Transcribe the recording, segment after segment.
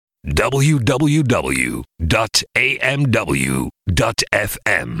www.amw.fm.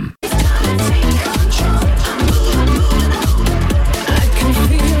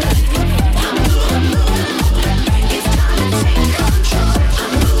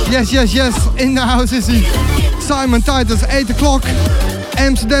 Yes. In the house is he. Simon Titus, 8 o'clock.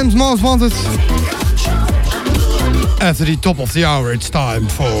 Amsterdam's Most Wanted. After the top of the hour, it's time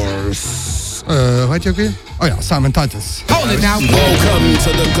for... hoe heet je ook weer? Oh ja, Simon Titus. Hold it now. Welcome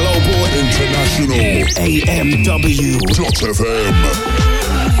to the Global International AMW.fm.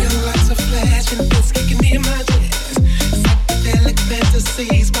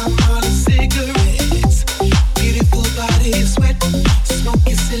 Beautiful body, sweat,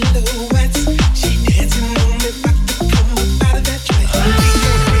 smoky silhouettes. She dancing on me, about to come up out of that dress.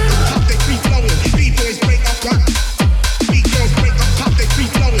 Pop, they free flowing. B-boys break up, rock. B-girls break up, pop, they free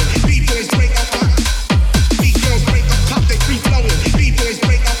flowing. B-boys break up, rock. B-girls break up, pop, they free flowing. B-boys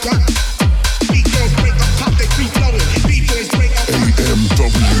break up, rock. B-girls break up, pop, they free flowing. B-boys break up, rock.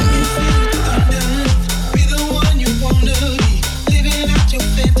 AMW. Be the one you wanna be, living out your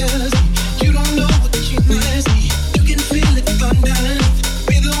fantasy. You don't know what you must be. You can feel it thunder.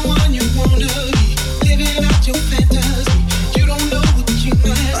 Be the one you wanna be, living out your fantasy. You don't know what you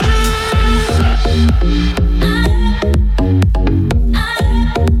must be.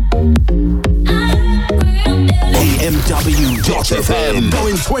 AMW.fm,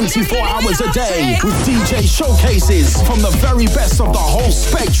 going 24 hours a day with DJ showcases from the very best of the whole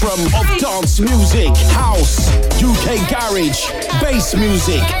spectrum of dance music, house, UK garage, bass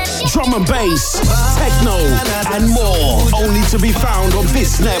music, drum and bass, techno, and more. Only to be found on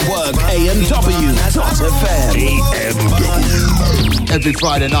this network, AMW.fm. Every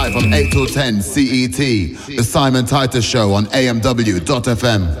Friday night from 8 till 10 CET, the Simon Titus Show on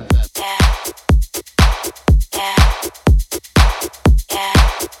AMW.fm.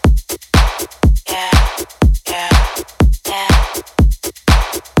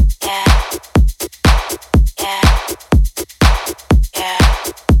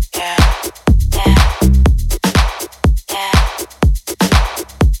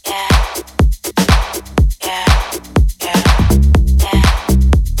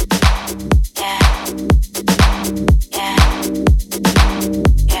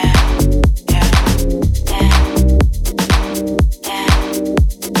 Yeah.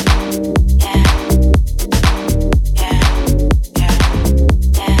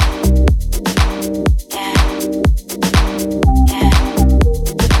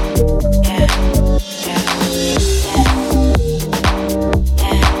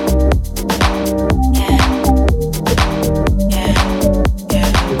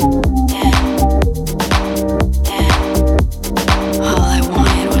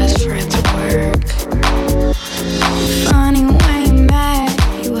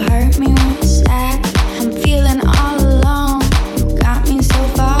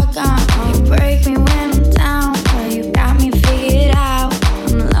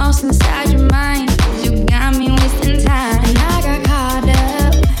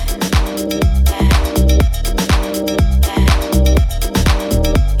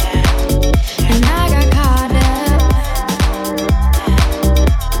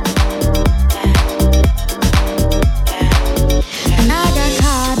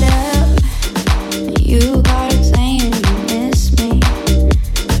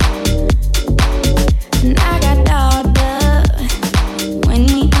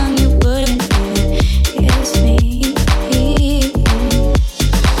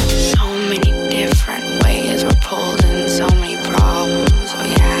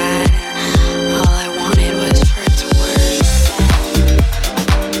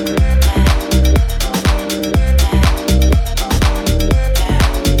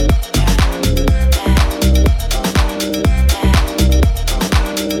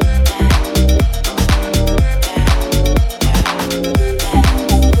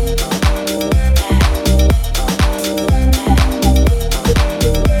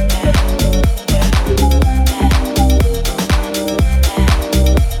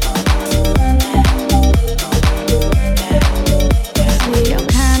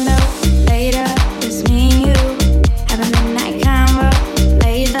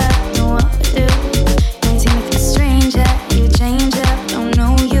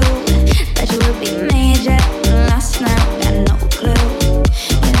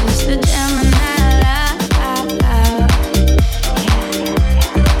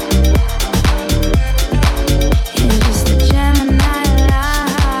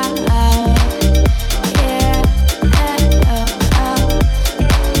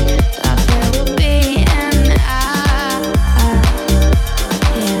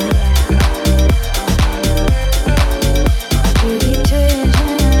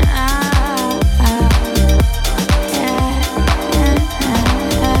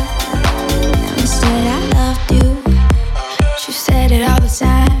 it all the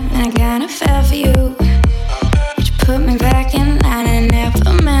time, and I kinda fell for you. But you put me back in line, I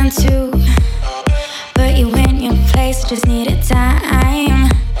never meant to. But you went your place, just needed time.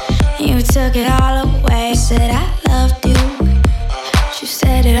 You took it all away, said I loved you. You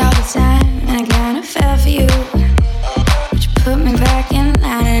said it all the time, and I kinda fell for you. But you put me back in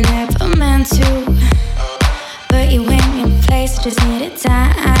line, I never meant to. But you went your place, just needed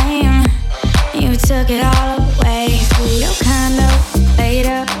time. You took it all away. See your condo, laid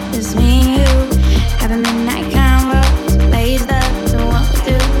up, it's me and you. Having midnight convos, laid up, so what we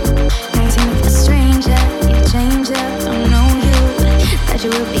do. Acting like a stranger, you changed up, don't know you. Thought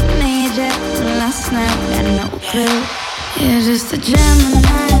you would be major, last night, got no clue. You're just a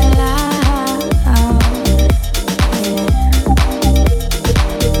Gemini love.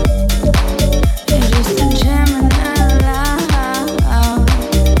 You're just a Gemini love.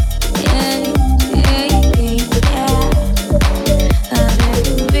 Yeah, yeah, yeah. There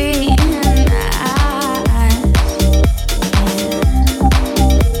could be an eyes.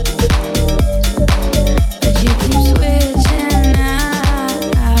 But you keep switching out.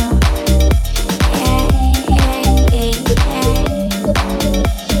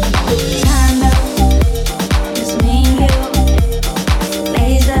 Time up, it's me and you.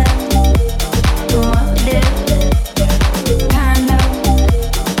 Laser, what we do. Time up,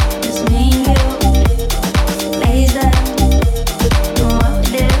 it's me and you. Laser, what we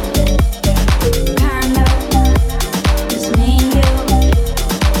do. Time up, it's me and you.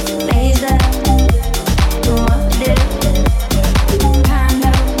 Laser, what we do. Time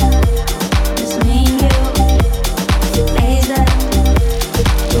up, it's me and you. Laser,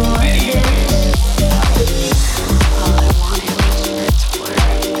 what we do. All I wanted was for it to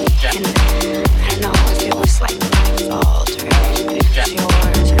work. And I don't know if it was like my fault or if it was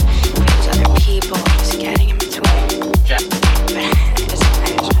yours or if it was other people just getting in between. But I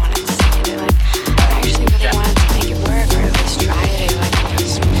just wanted to say that like I actually really wanted to make it work or at least try it. Like I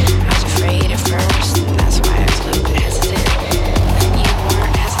was afraid at first, and that's why I was a little bit hesitant. And you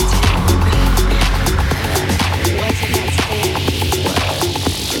weren't hesitant. It wasn't hesitant.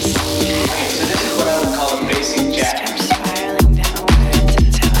 So this is what I would call a basic jack. Kept spiraling downwards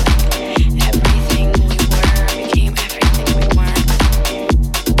until everything we were became everything we weren't.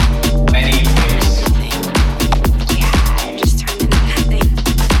 Many ways. Everything we had just turned into nothing.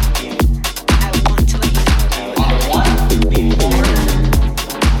 I want to let you know though On the one, lean forward,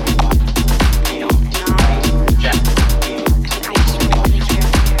 I don't know. jack, I just really care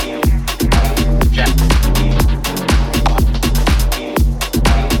for you. jack,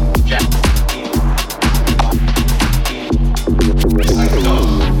 jack. I can go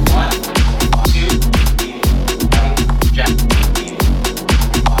 1, 2, jack,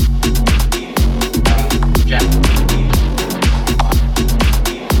 jack,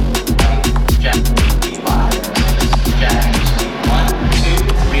 jack, 5, 6, jack, 1, 2,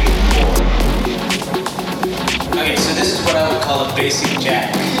 3, 4. Okay, so this is what I would call a basic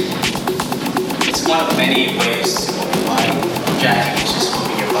jack. It's one of many ways to move your body. Jacking is just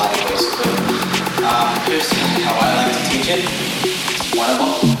moving your body, basically. Here's how I like to teach it. One of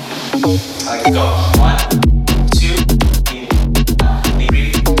them. I like to go 1, 2, 3,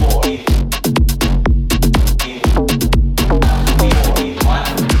 4. 1,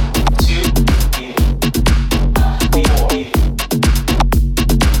 2, 3, 4.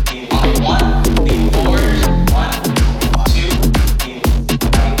 On the 1, lean forward. 1, 2,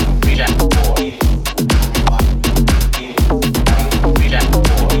 3, jack, 4. 3, jack, 4. 1, 2, 3, jack,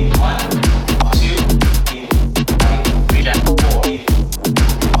 4.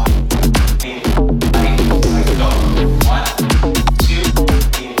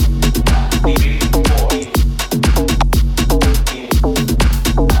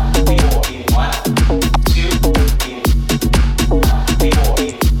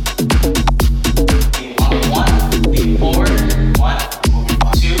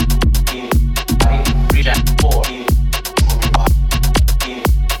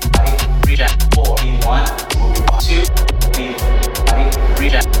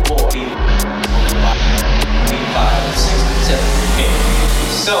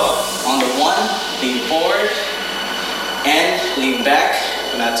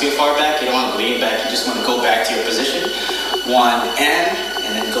 one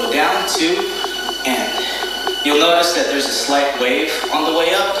and then go down, two, and. You'll notice that there's a slight wave on the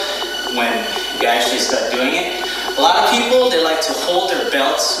way up when you actually start doing it. A lot of people, they like to hold their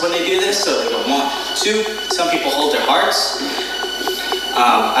belts when they do this, so they go 1, 2. Some people hold their hearts.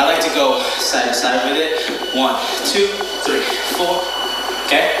 I like to go side to side with it. 1, 2, 3, 4.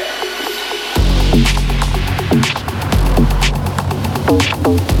 Okay? Okay,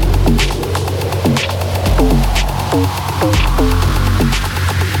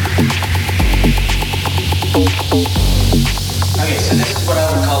 so this is what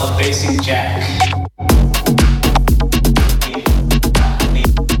I would call a basic jack.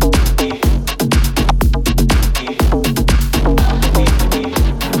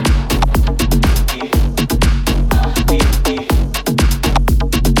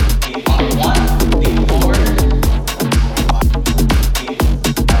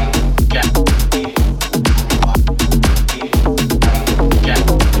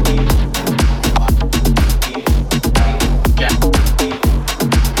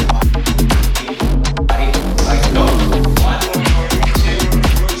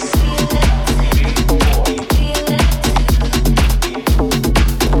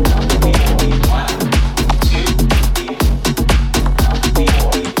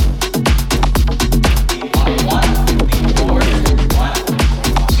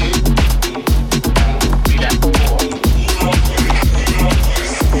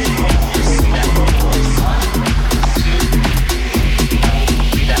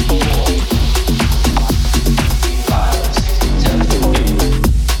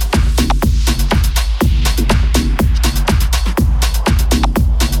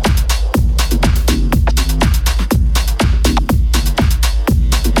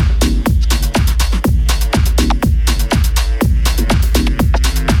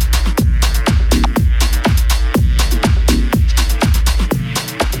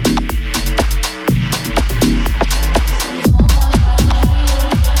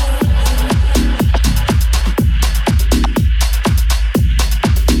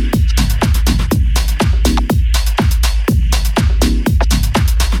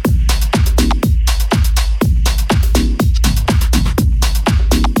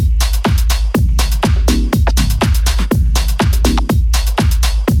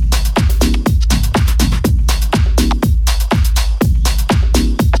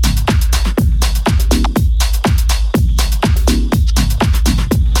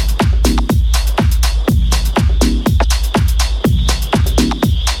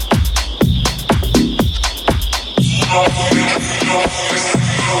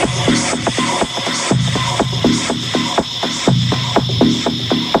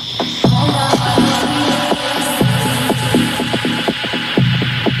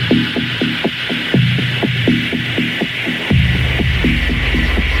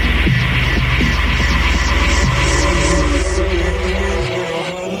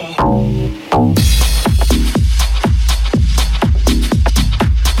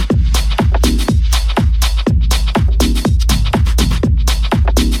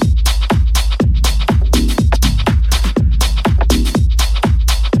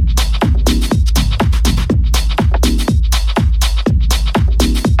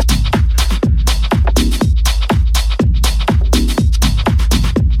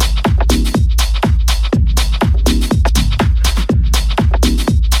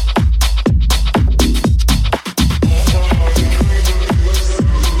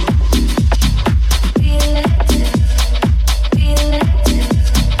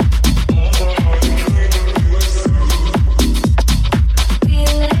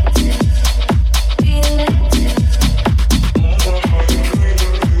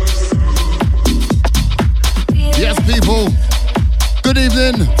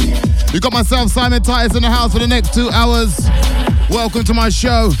 You got myself, Simon Titus, in the house for the next 2 hours. Welcome to my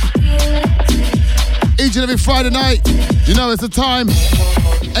show. Each and every Friday night, you know it's the time,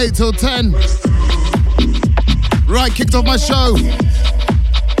 8 till 10. Right, kicked off my show.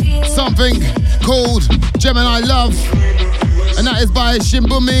 Something called Gemini Love. And that is by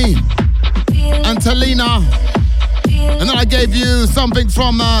Shimbumi and Talina. And then I gave you something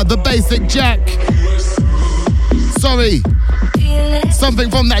from The Basic Jack. Sorry.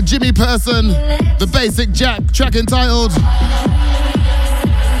 Something from that Jimmy person, The Basic Jack, track entitled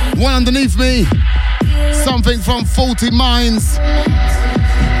One Underneath Me. Something from Faulty Minds,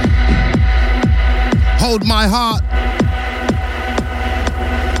 Hold My Heart.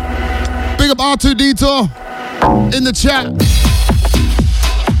 Big up R2 Detour in the chat.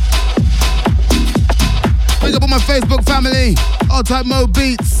 Big up on my Facebook family, R-Type Mo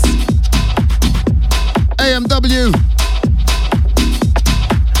Beats, AMW,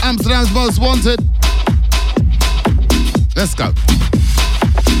 Amsterdam's Most Wanted. Let's go.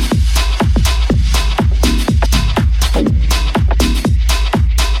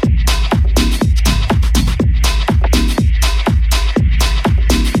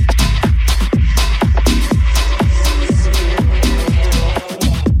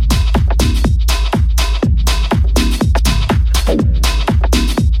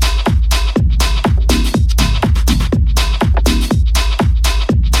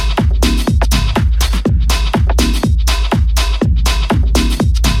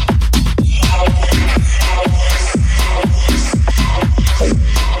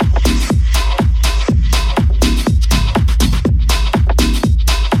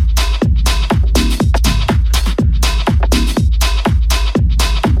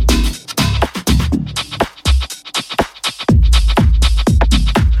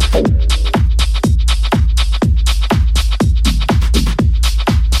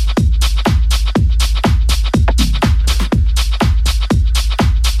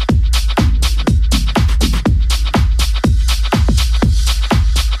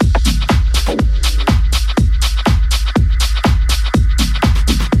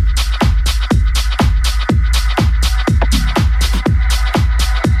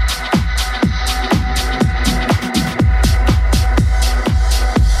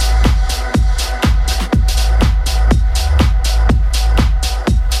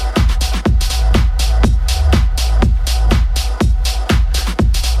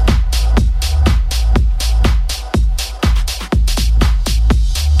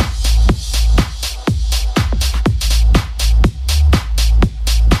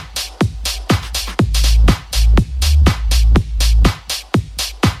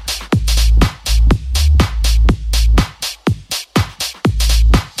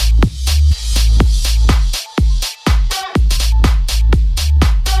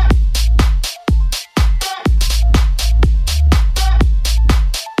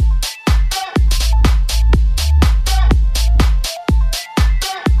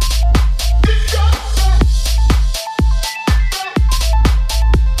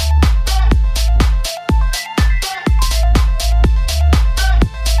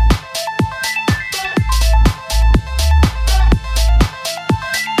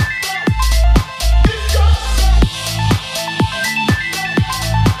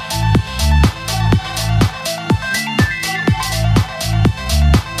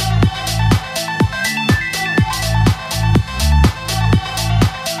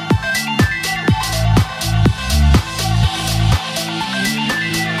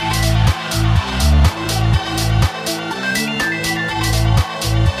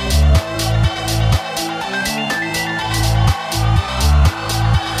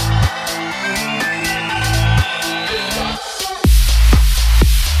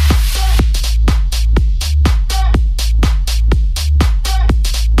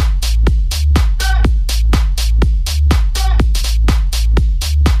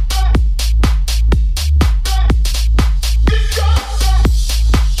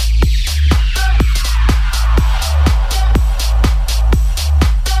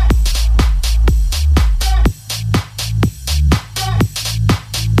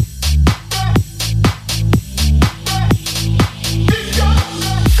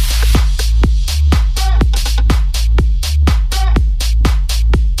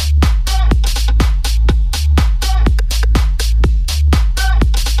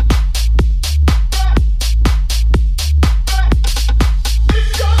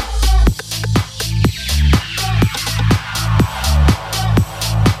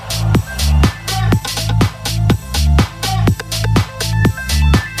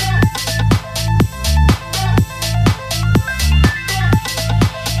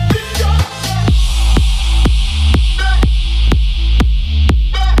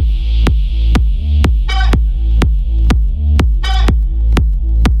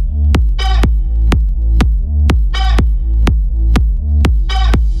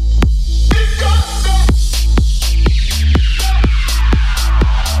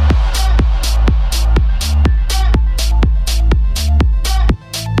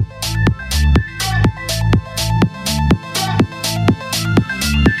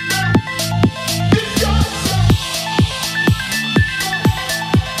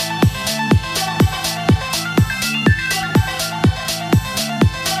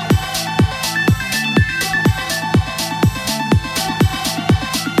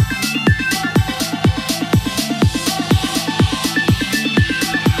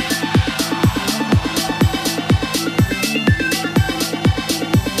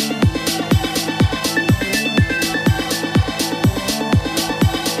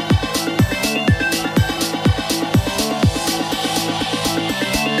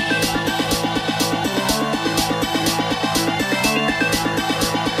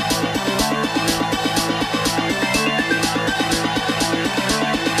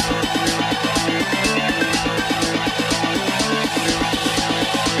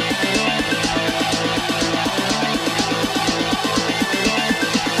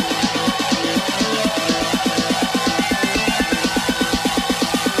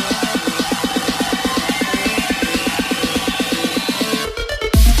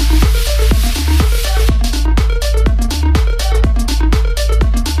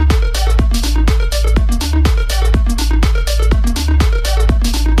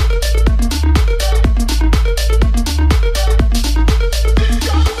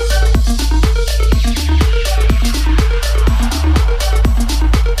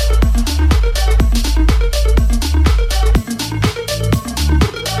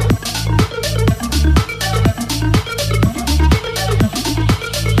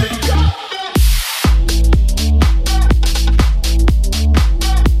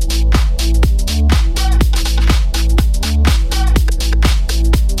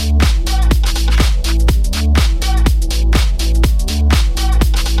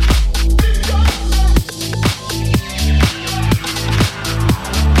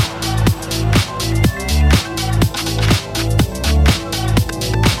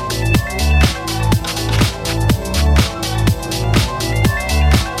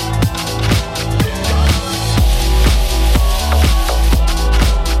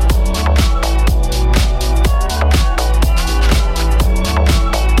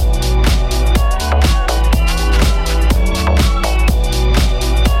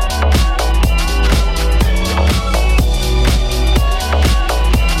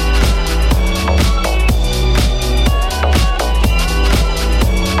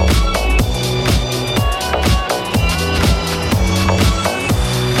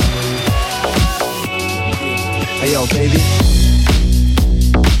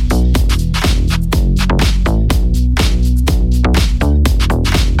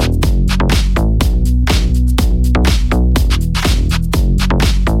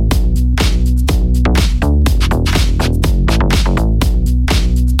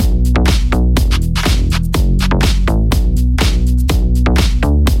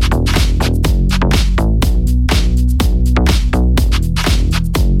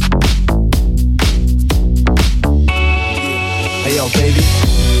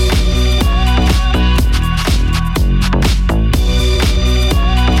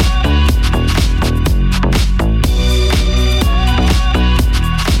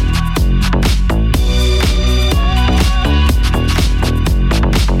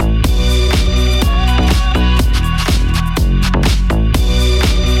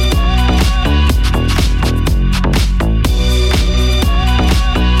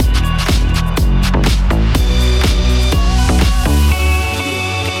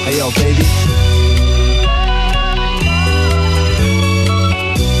 Hey yo, baby.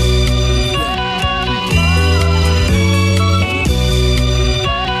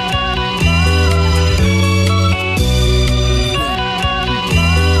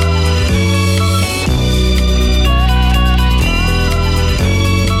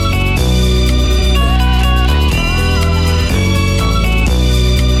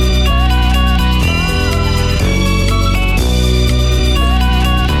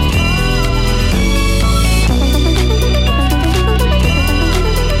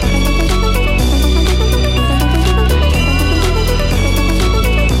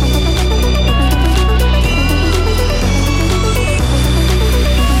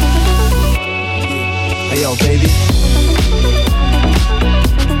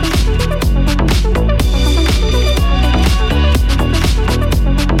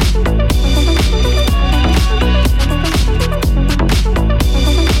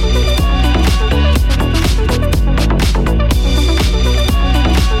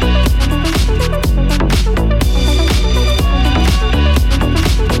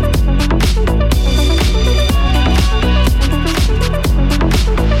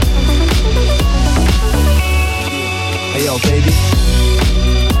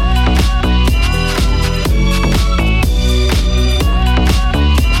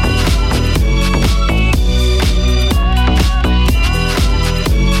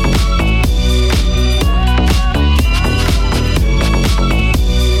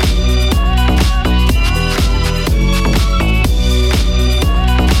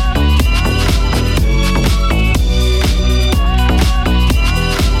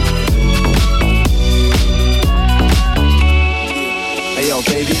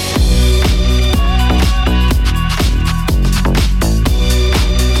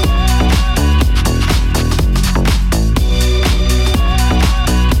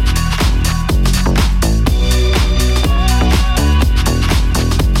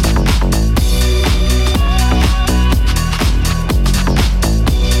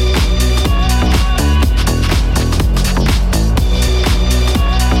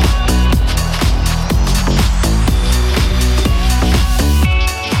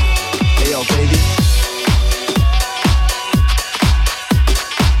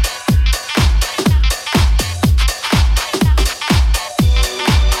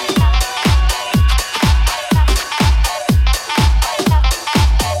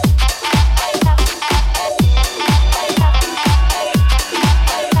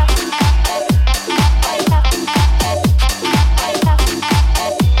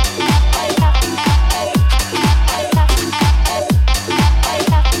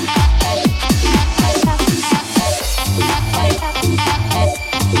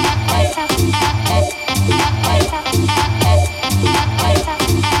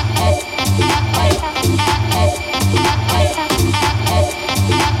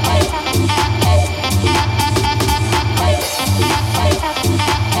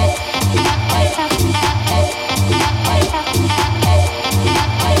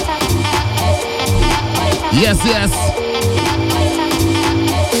 Yes.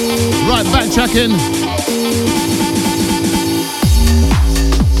 Right, backtracking.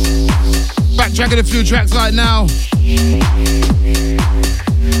 Backtracking a few tracks right now.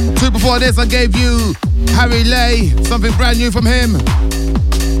 Two before this, I gave you Harry Lay, something brand new from him.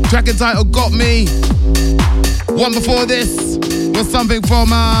 Track entitled Got Me. One before this was something from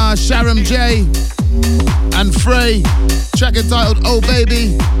Sharon J and Frey. Track entitled Oh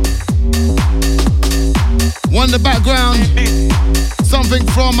Baby. One in the background, something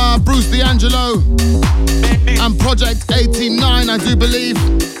from Bruce D'Angelo and Project 89, I do believe.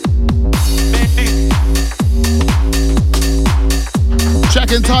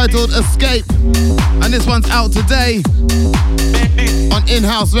 Track entitled Escape, and this one's out today on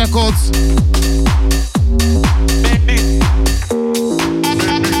In-House Records.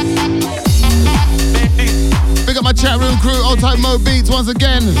 Big up my chat room crew, Old Type Mo Beats once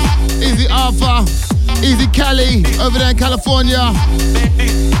again. Easy Arthur, Easy Cali, over there in California.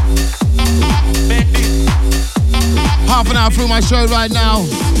 Half an hour through my show right now.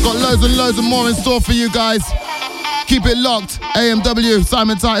 Got loads and loads of more in store for you guys. Keep it locked. AMW,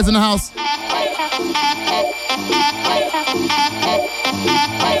 Simon Titus in the house.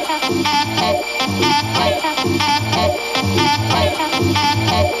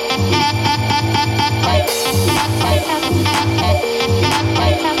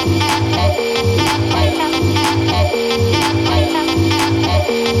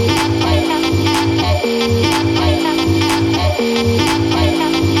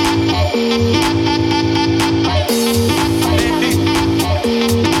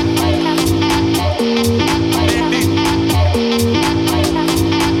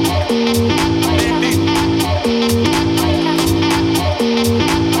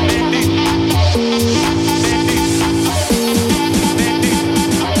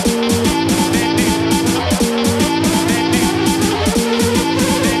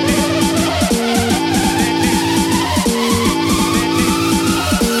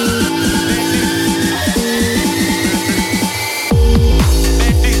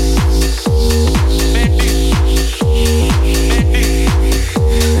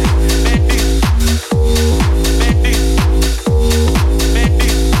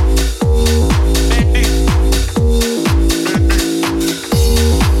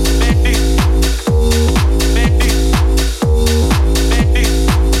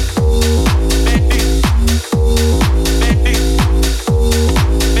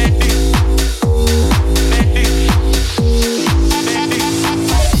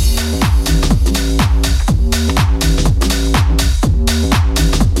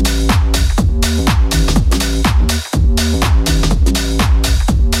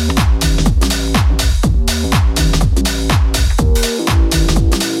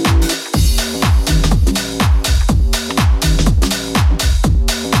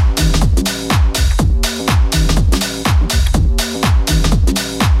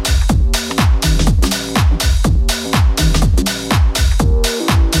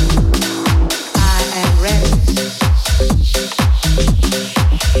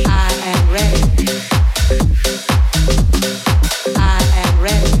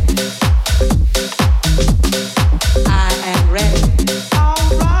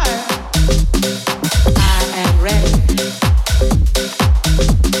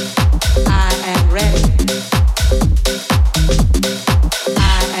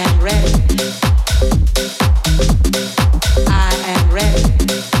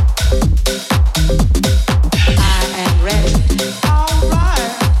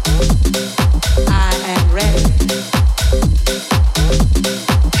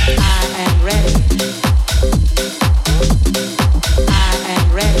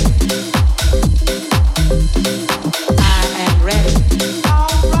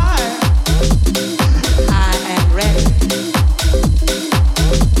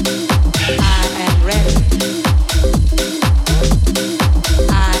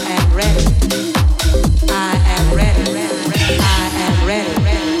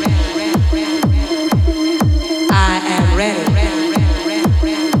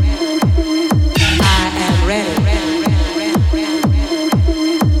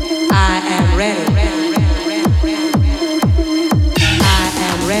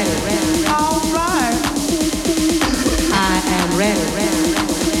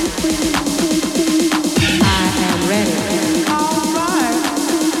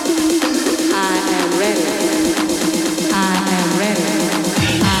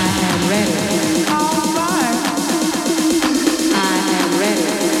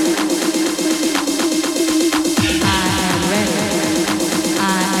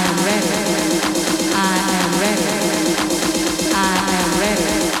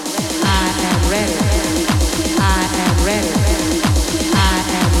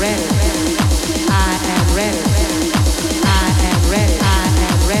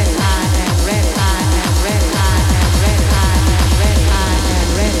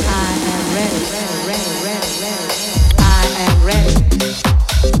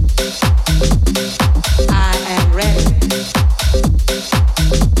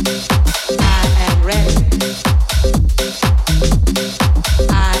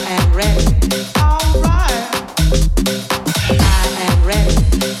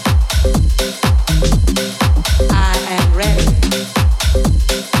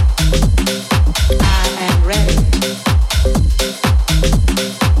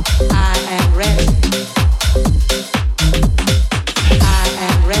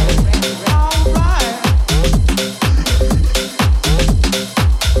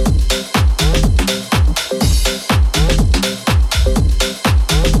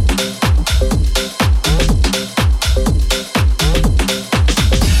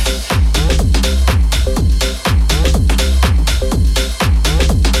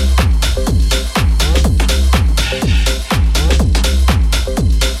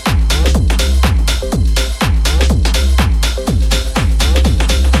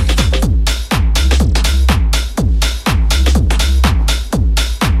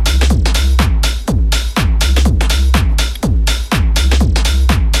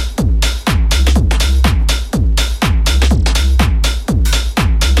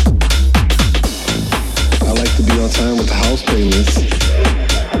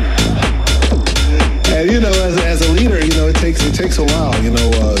 takes a while,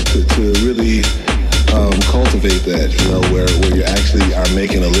 to really cultivate that, where you actually are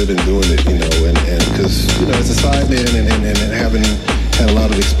making a living doing it, and because, as a sideman and having had a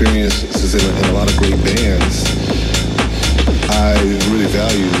lot of experiences in a lot of great bands, I really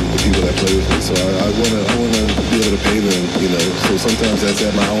value the people that play with me. So I want to be able to pay them, so sometimes that's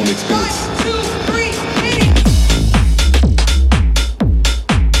at my own expense. 1, 2, 3, hit it!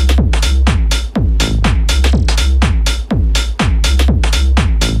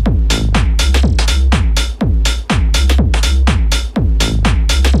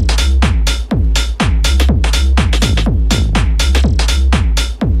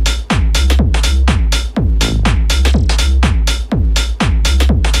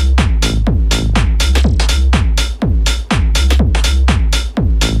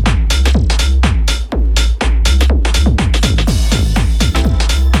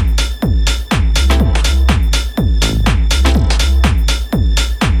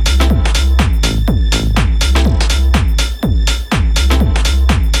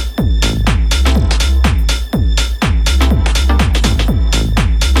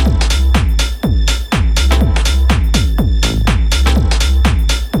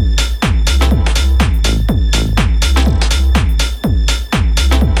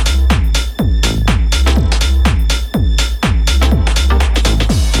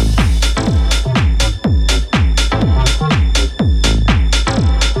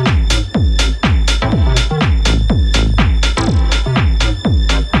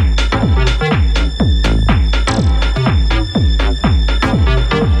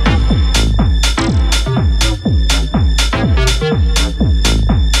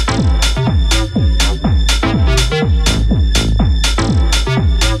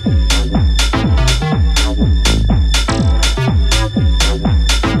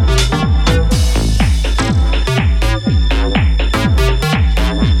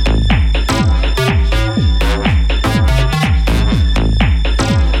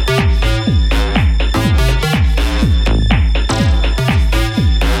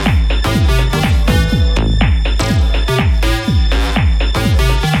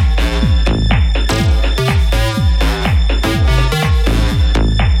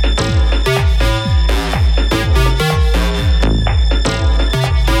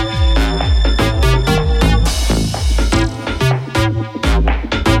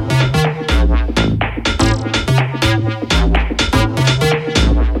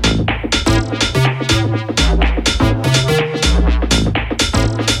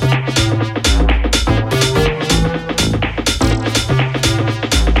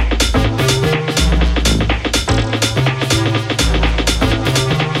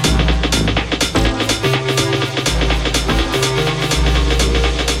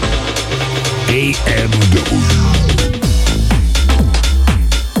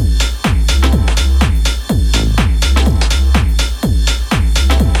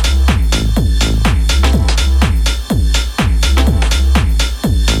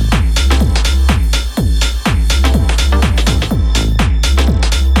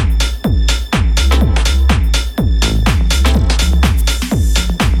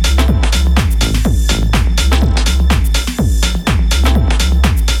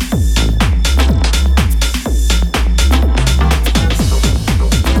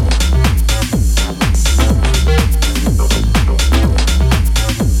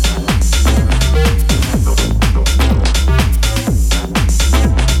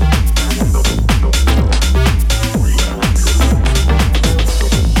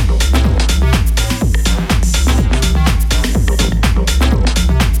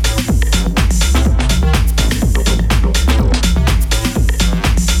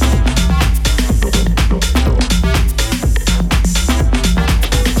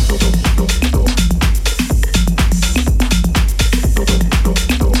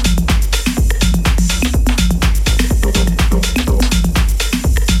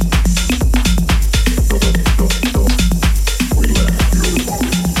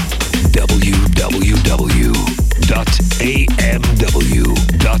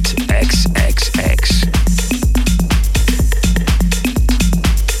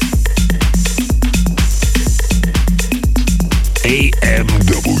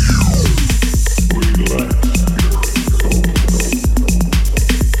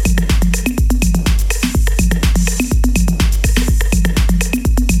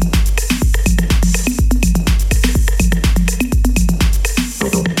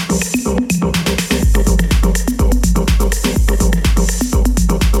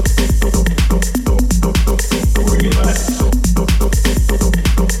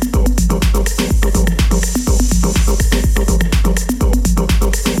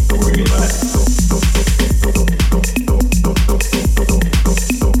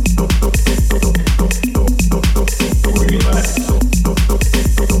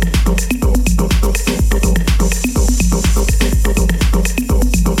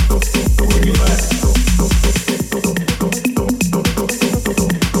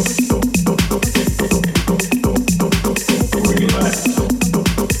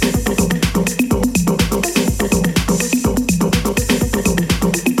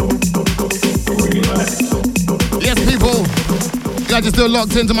 still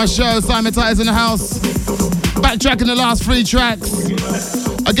locked into my show, Simon Titus in the house. Backtracking the last 3 tracks.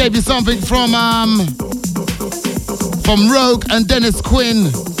 I gave you something from Rogue and Dennis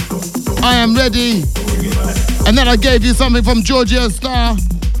Quinn. I Am Ready. And then I gave you something from Georgia Star,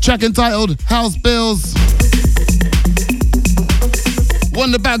 track entitled House Bills. One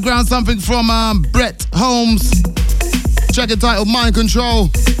in the background, something from Brett Holmes, track entitled Mind Control.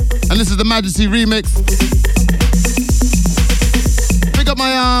 And this is the Majesty remix.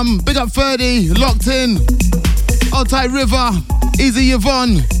 Big up 30, locked in. Old Tight River, Easy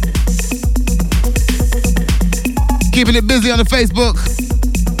Yvonne. Keeping it busy on the Facebook.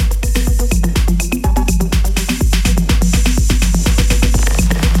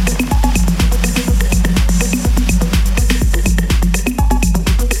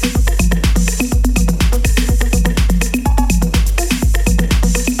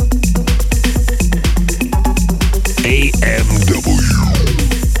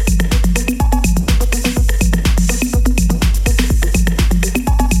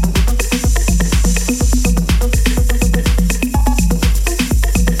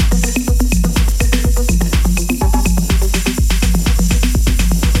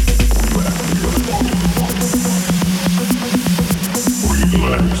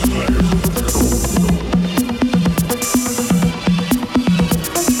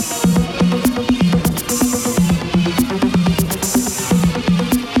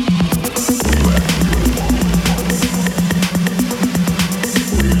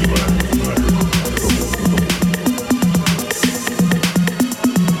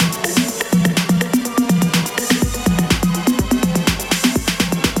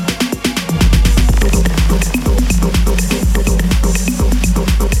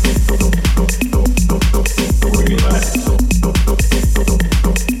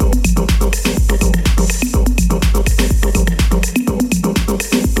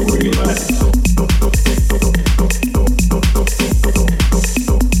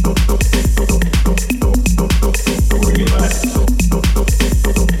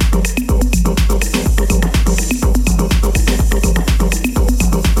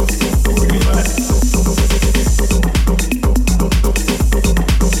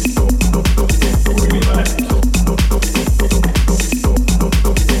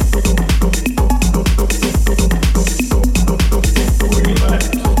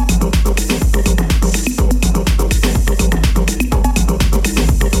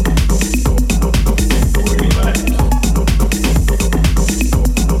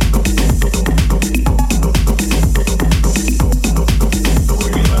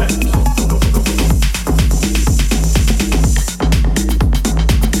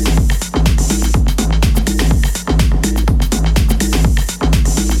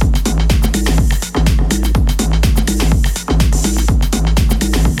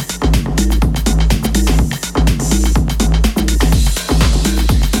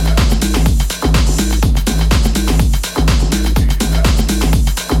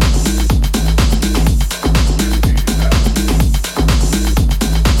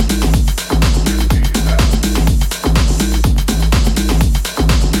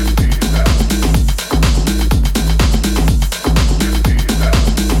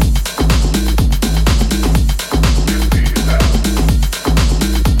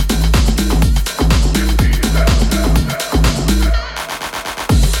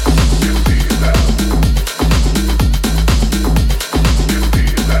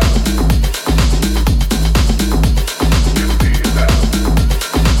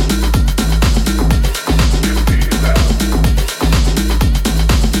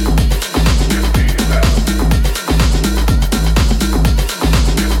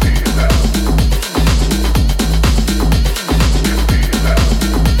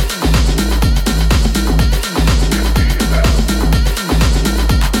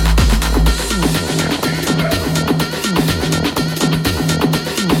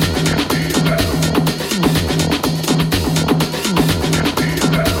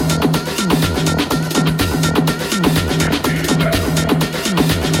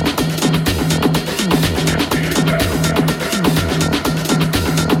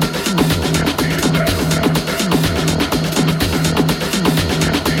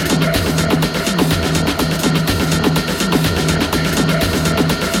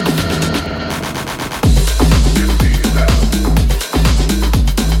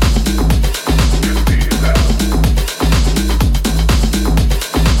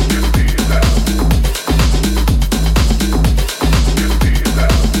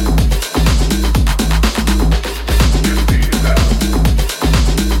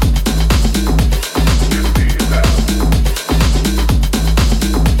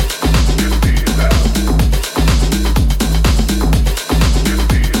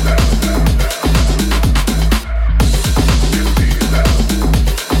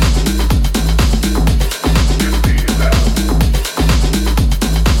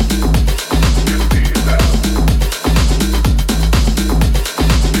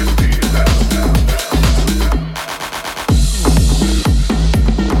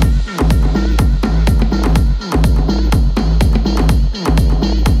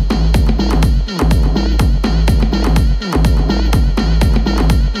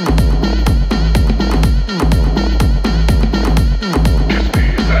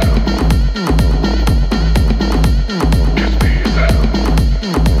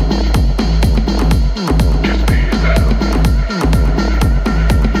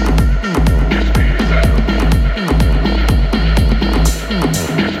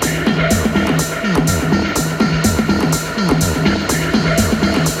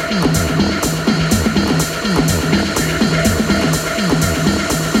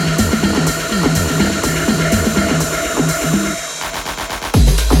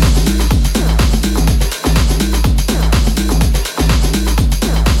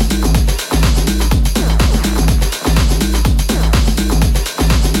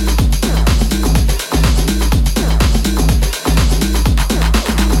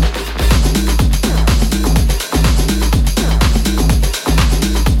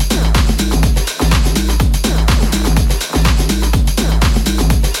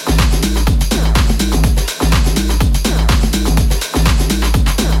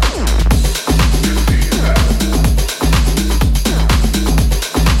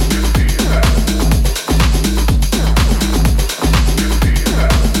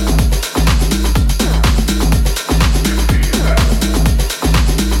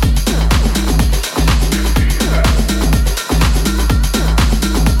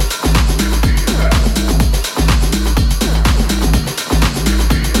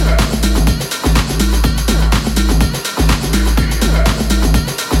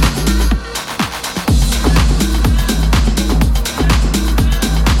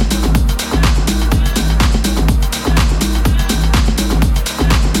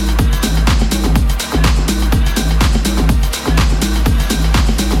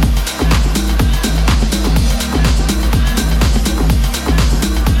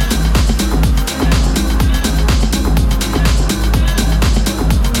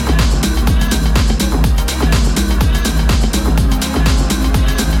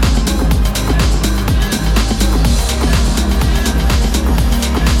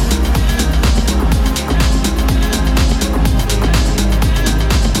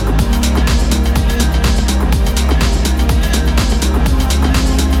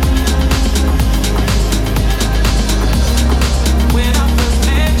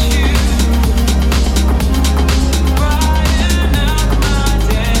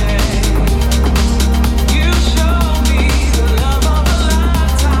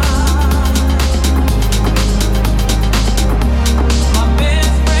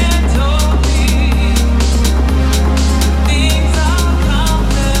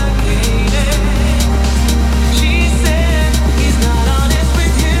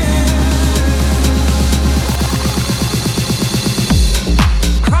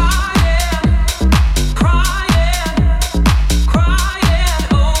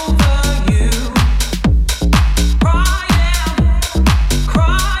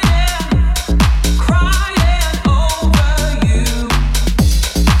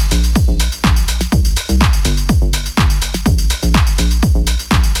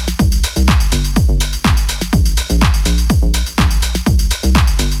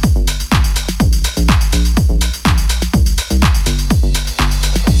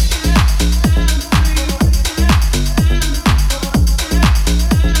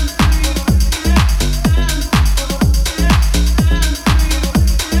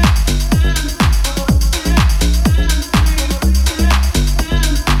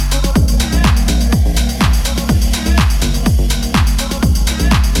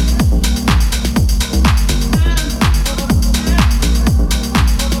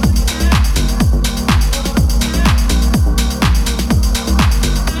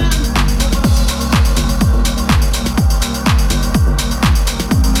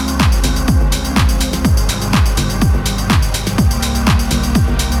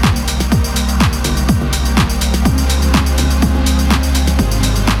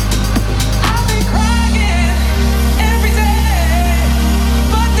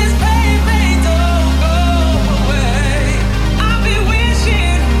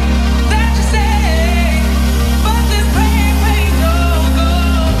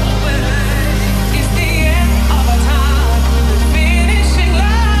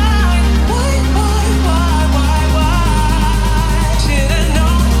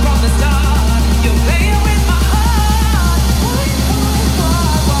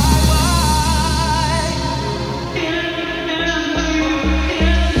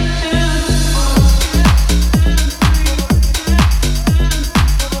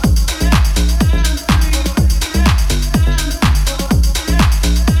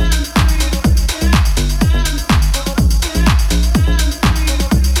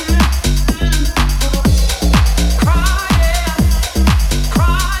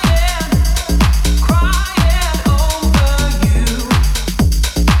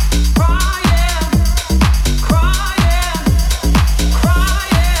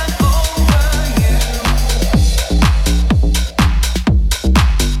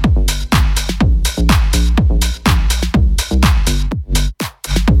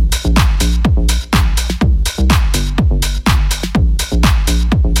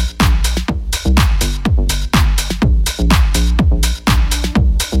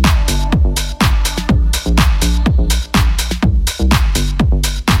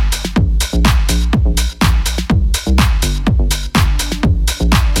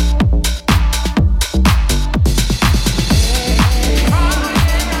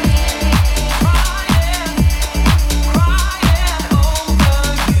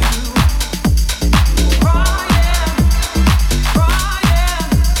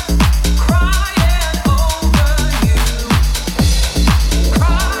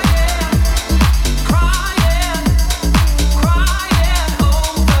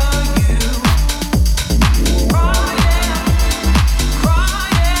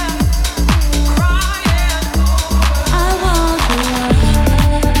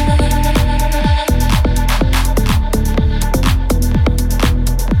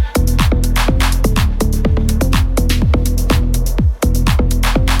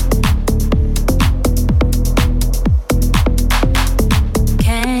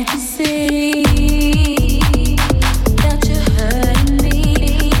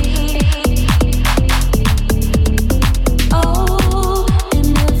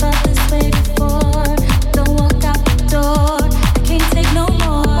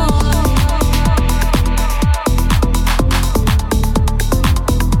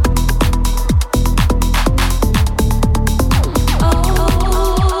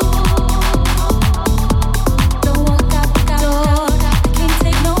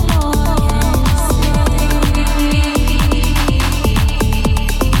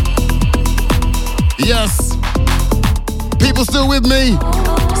 with me.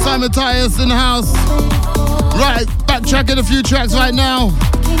 Simon Titus in the house. Right, backtracking a few tracks right now.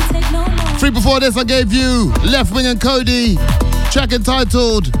 3 before this, I gave you Left Wing and Cody, track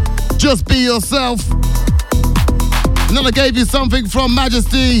entitled Just Be Yourself. And then I gave you something from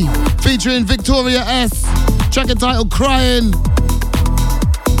Majesty, featuring Victoria S, track entitled Crying.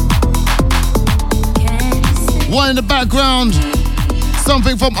 One in the background,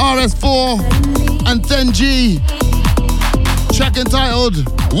 something from RS4 and 10G, track entitled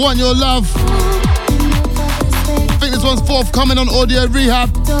Want Your Love. I think this one's forthcoming on Audio Rehab.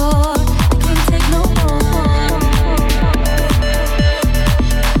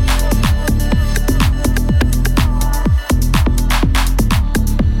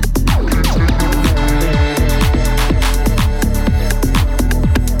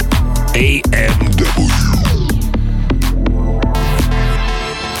 AMW.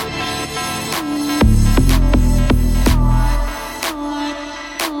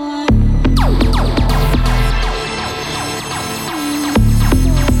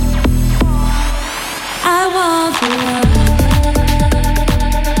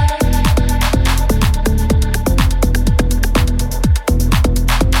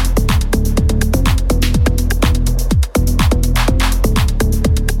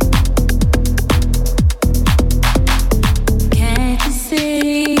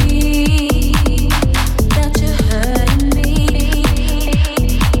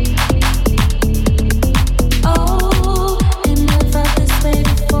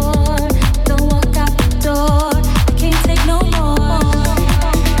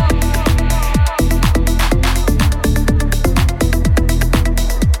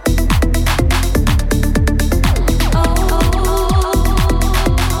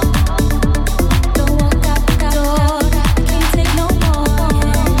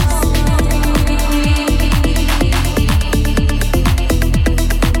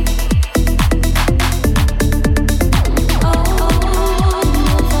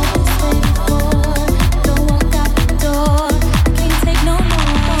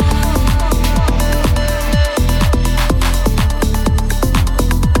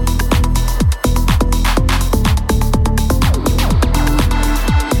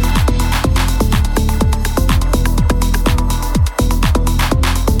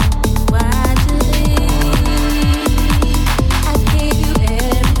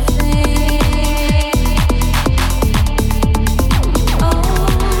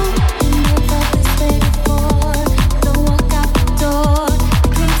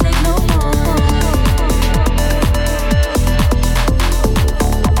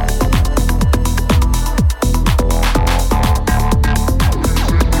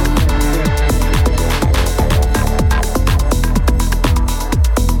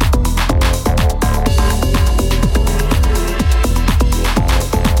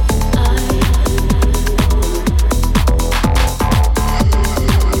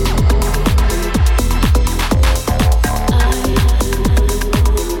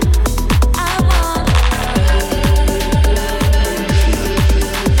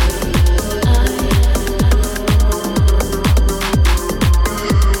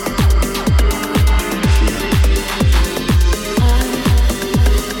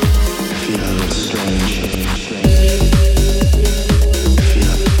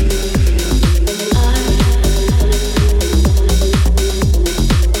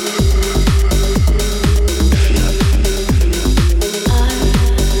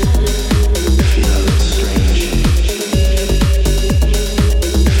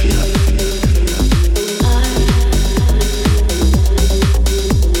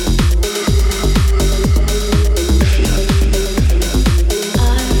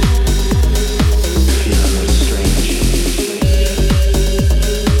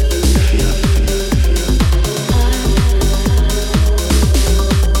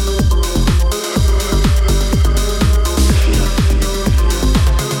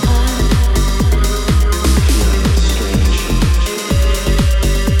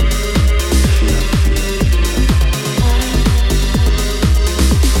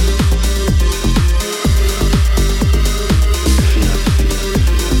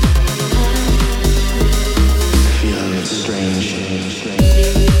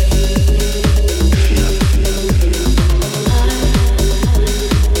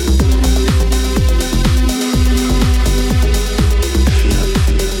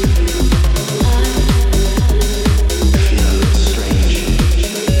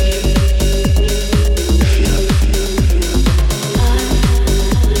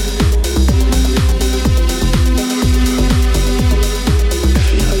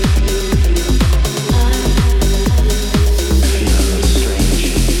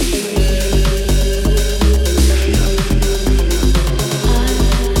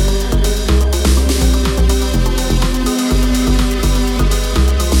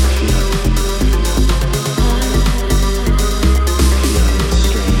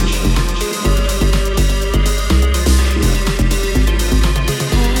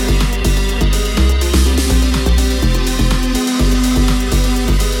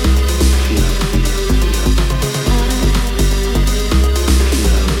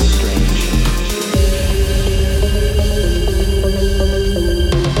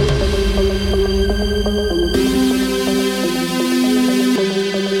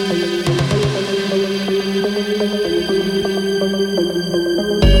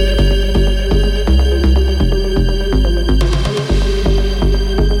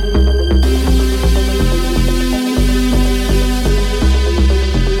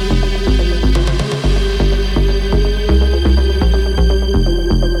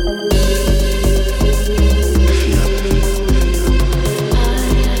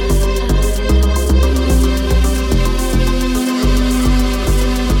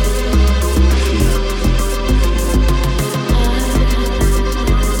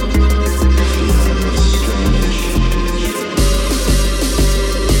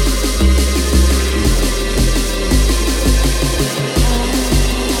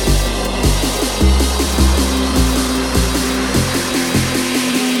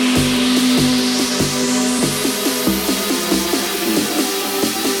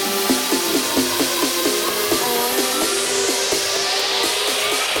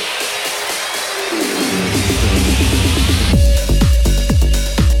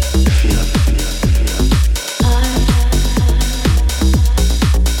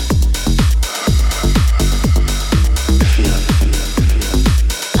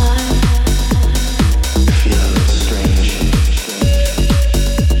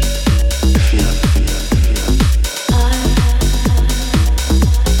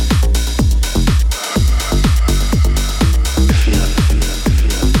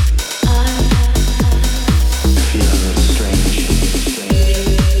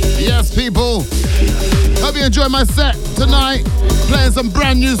 people. Hope you enjoy my set tonight. Playing some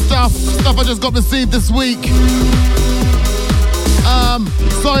brand new stuff I just got received this week.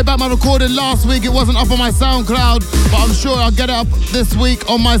 Sorry about my recording last week. It wasn't up on my SoundCloud, but I'm sure I'll get it up this week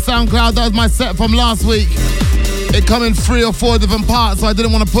on my SoundCloud. That was my set from last week. It come in 3 or 4 different parts, so I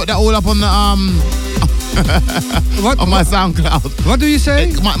didn't want to put that all up on the on my SoundCloud. What do you say?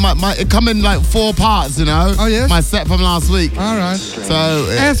 It come in like 4 parts, you know. Oh yes. My set from last week. All right. So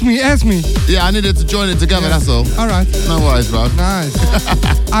ask me. Yeah, I needed to join it together. Yeah. That's all. All right. No worries, bro. Nice.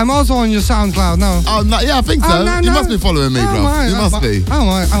 I'm also on your SoundCloud now. Oh no, yeah, I think so. No. You must be following me, bro. You must be.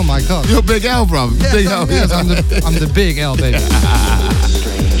 Oh my God. You're Big L, bro. Yes, Big L. Yes, I'm the Big L, baby.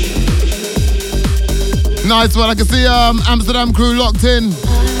 Nice one. I can see Amsterdam crew locked in.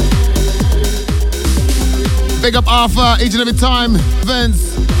 Big up Arthur each and every time.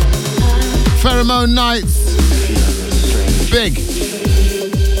 Events. Pheromone nights. Big.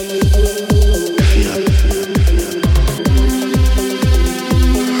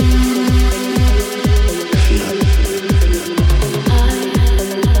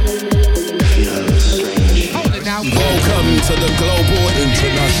 Welcome to the Global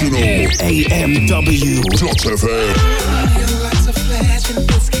International AMW.FM.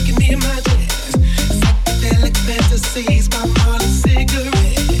 Fantasies by Marley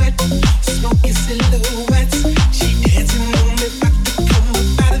cigarette, smoking silhouettes. She dancing on me, about to come up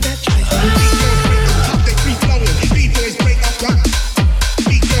out of that dress. They free flowing, B-boys break up rock.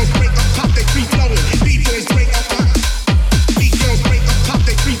 B-girls break up top, they free flowing. B-boys break up rock. B-girls break up top,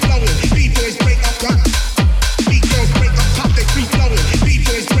 they free flowing. B-boys break up rock. B-girls break up top, they free flowing.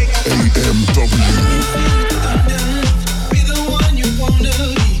 B-boys break up rock. AMW. Be the one you wanna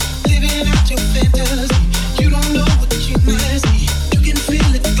be, living out your fantasy. You don't know what you must be. You can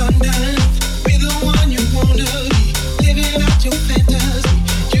feel it thunder. Be the one you wanna be, living out your fantasy.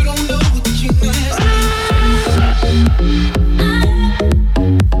 You don't know what you must be.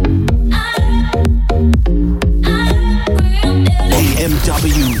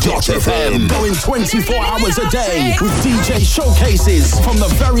 AMW.FM. Going 24 hours a day with DJ showcases from the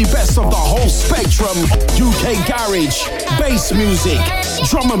very best of the whole spectrum. UK garage, bass music,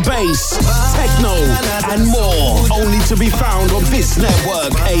 drum and bass, techno, and more. Only to be found on this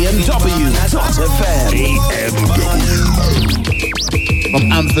network, AMW.FM.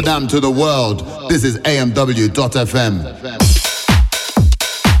 From Amsterdam to the world, this is AMW.FM.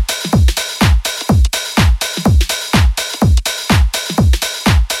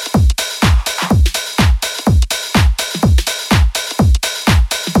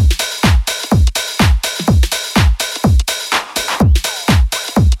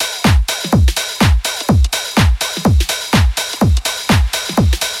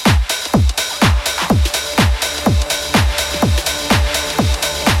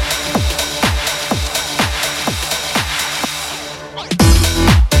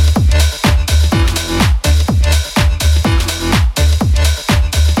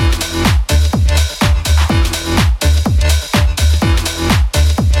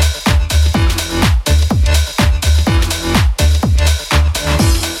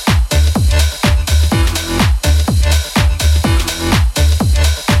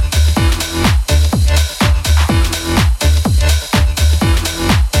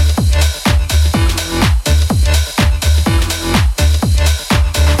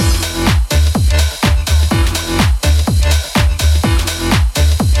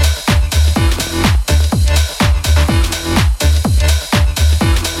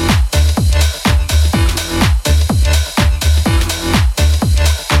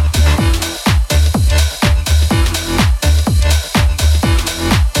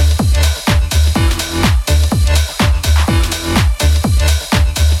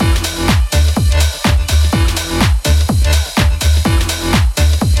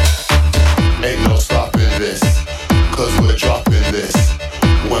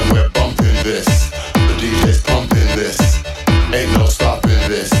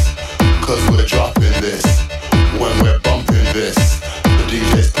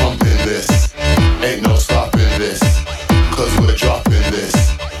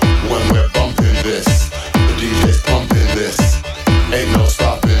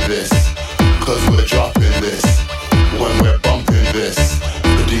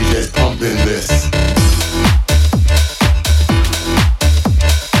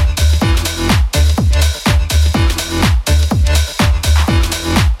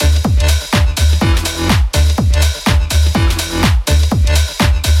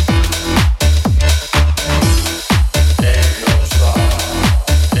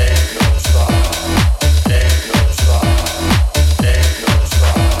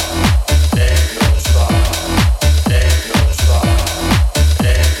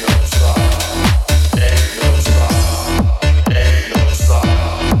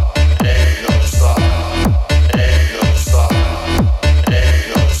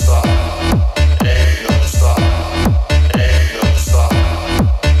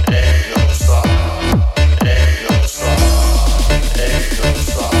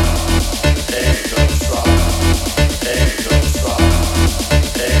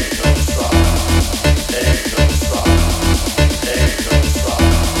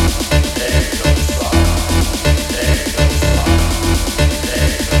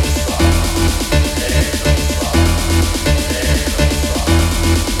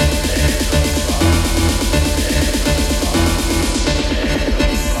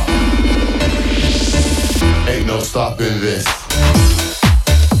 in this.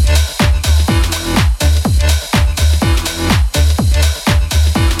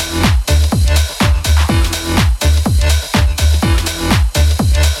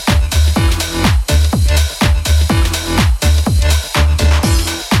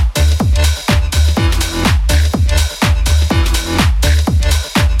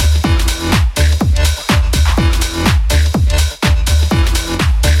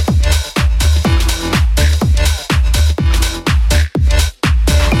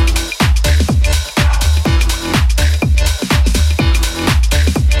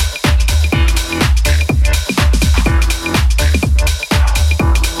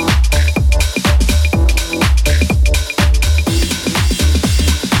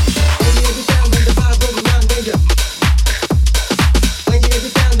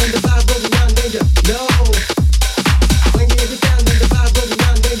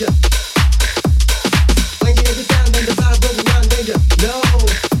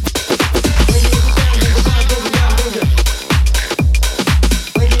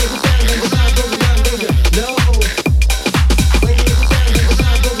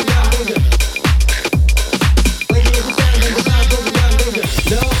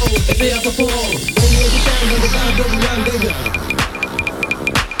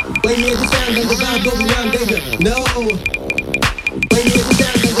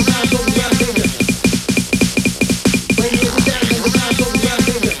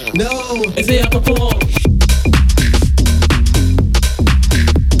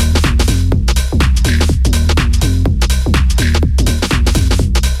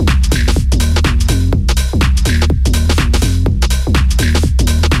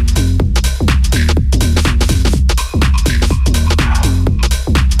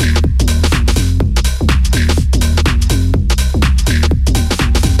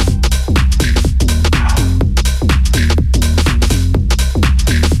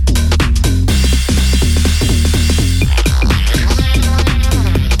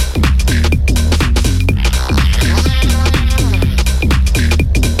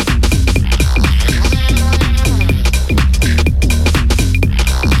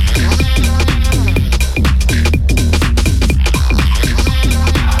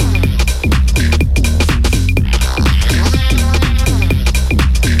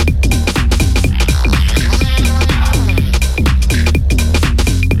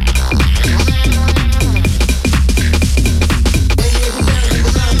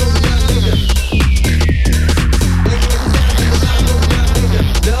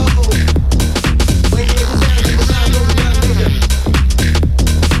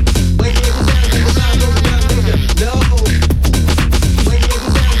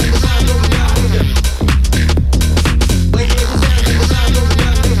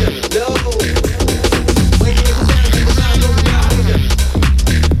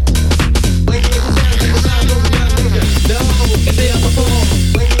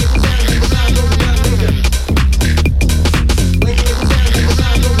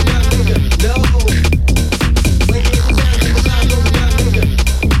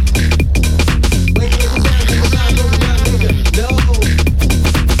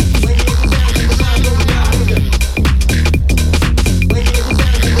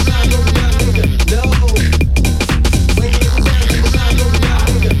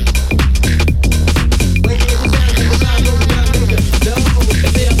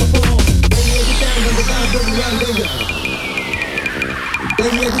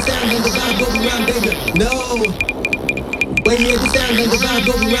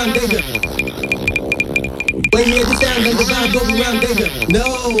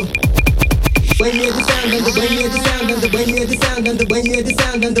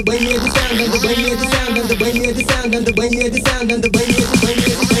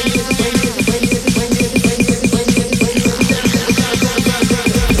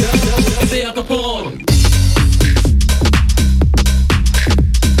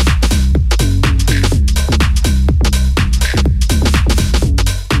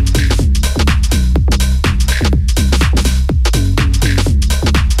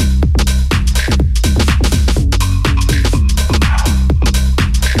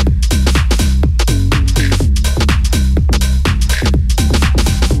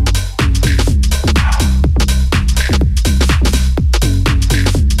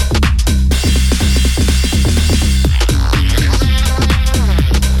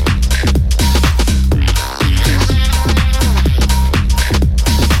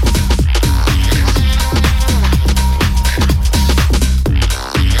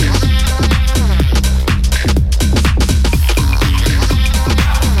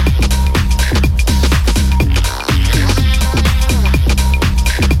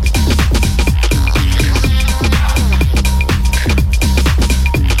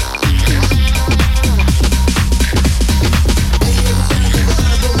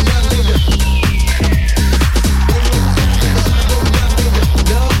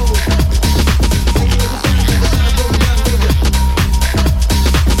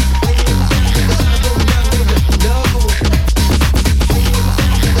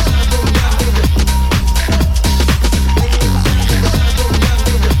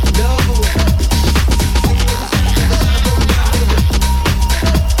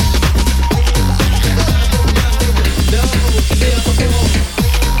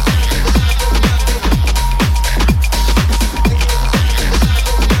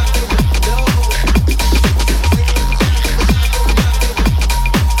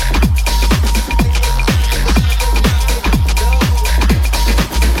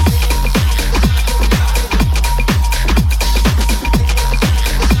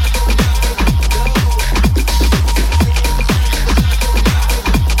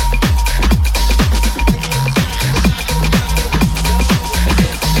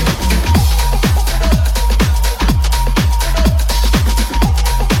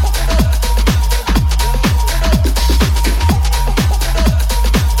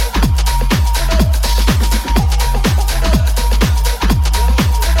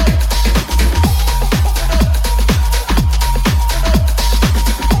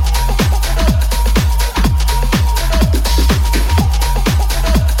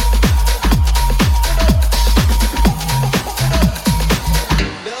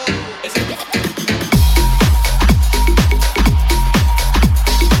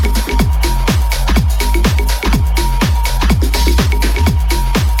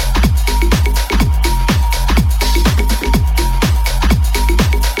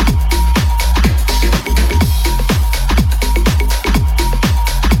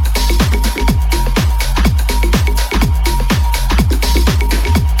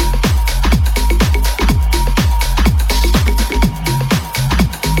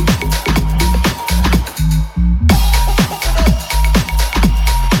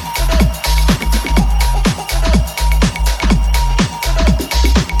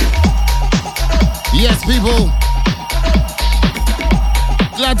 Yes, people.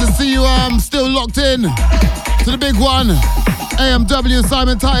 Glad to see you still locked in to the big one. AMW,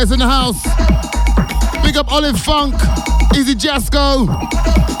 Simon Titus in the house. Big up Olive Funk, Easy Jasco,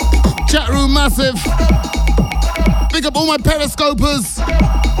 chat room massive. Big up all my periscopers.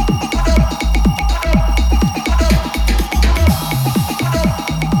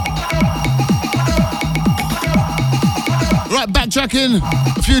 Right, backtracking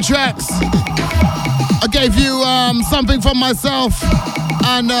a few tracks. I gave you something from myself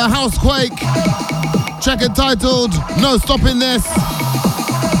and Housequake, track entitled No Stopping This.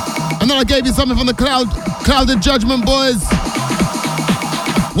 And then I gave you something from the Clouded Judgment Boys.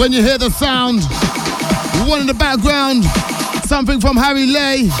 When you hear the sound, one in the background, something from Harry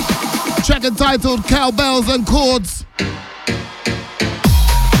Lay, track entitled Cowbells and Chords.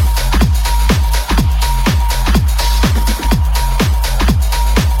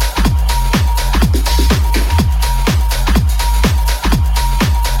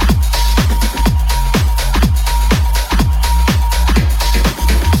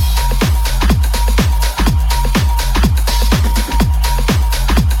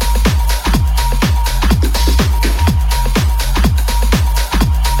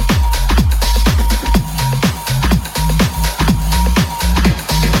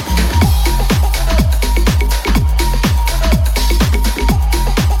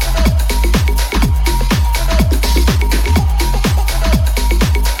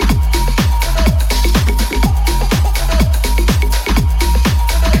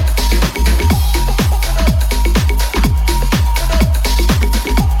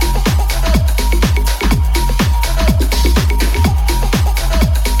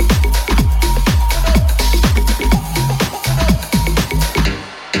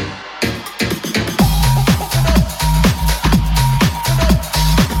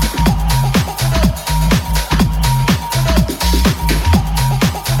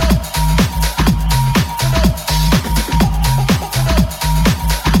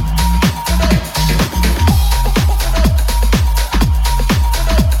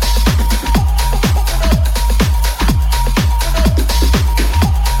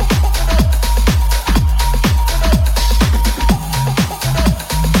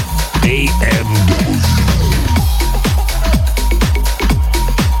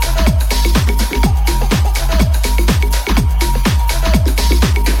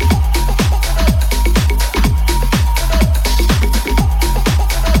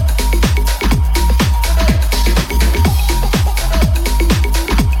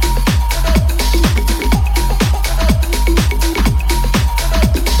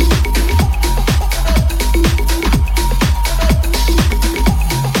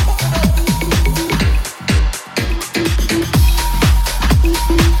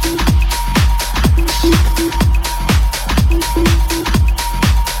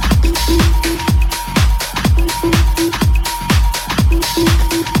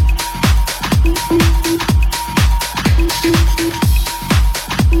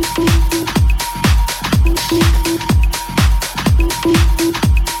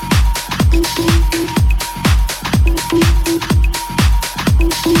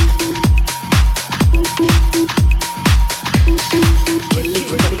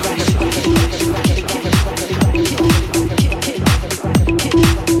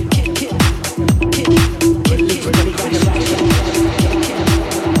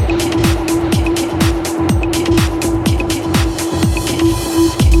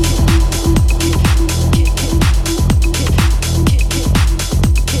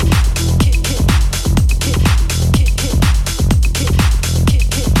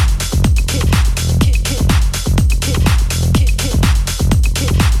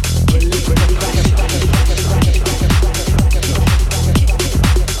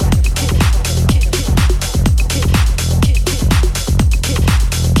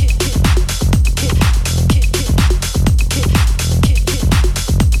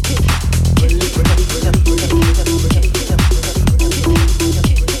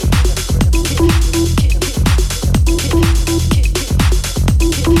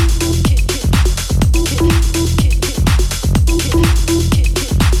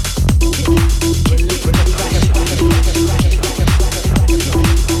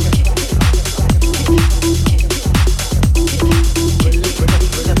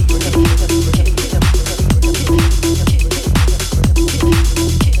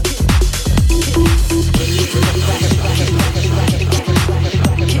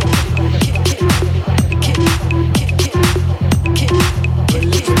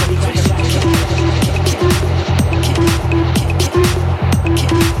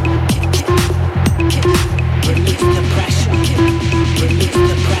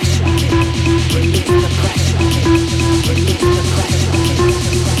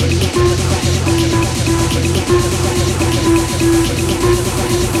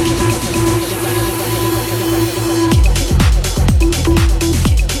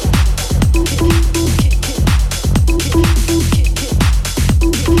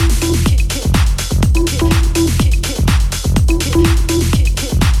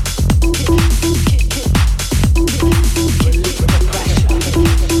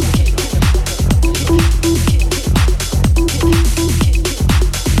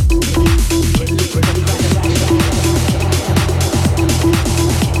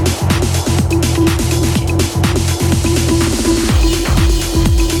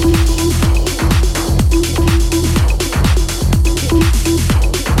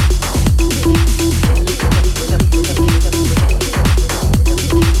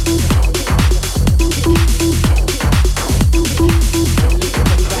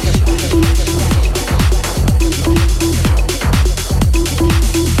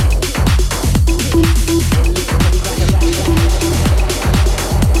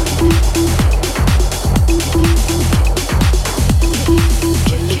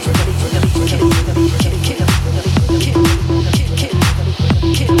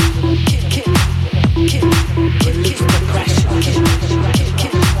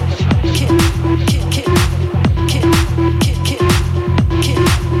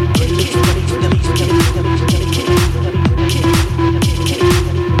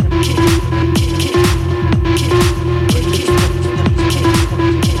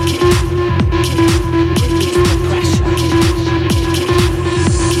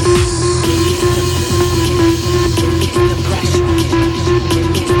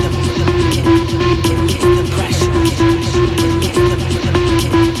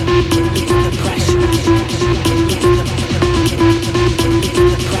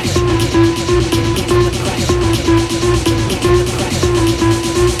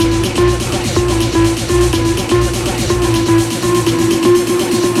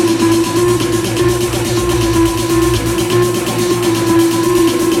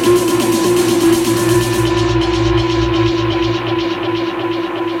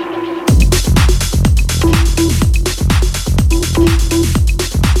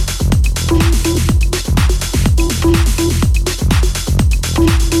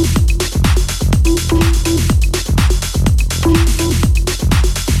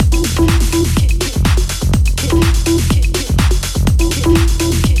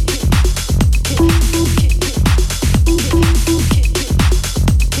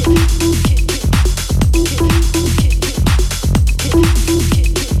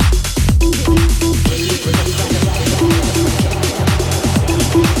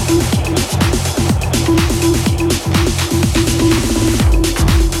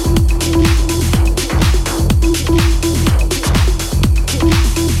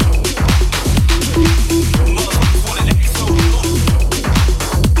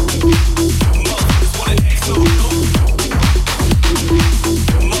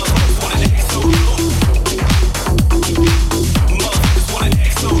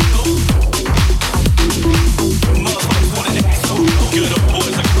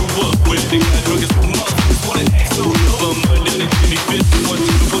 boys I grew up with, they got drunk as motherfuckers wanted XO. But Monday they give me fits, 1,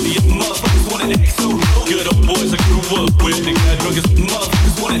 2 for the motherfuckers wanted XO. Good old boys I grew up with, they got drunk as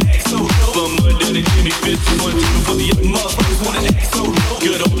motherfuckers wanted XO. But Monday they give me fits, 1, 2 for the motherfuckers wanted XO.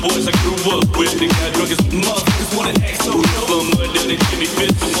 Good old boys I grew up with, they got drunk as motherfuckers wanted XO. But Monday they give me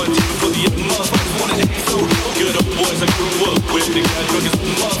fits, 1, 2 for the motherfuckers wanted XO. Good old boys I grew up with, they got drunk as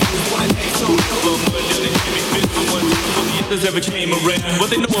motherfuckers wanted XO. But Monday they give me fits, 1, 2 for the others ever came around. What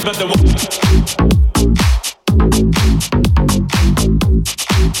they know about the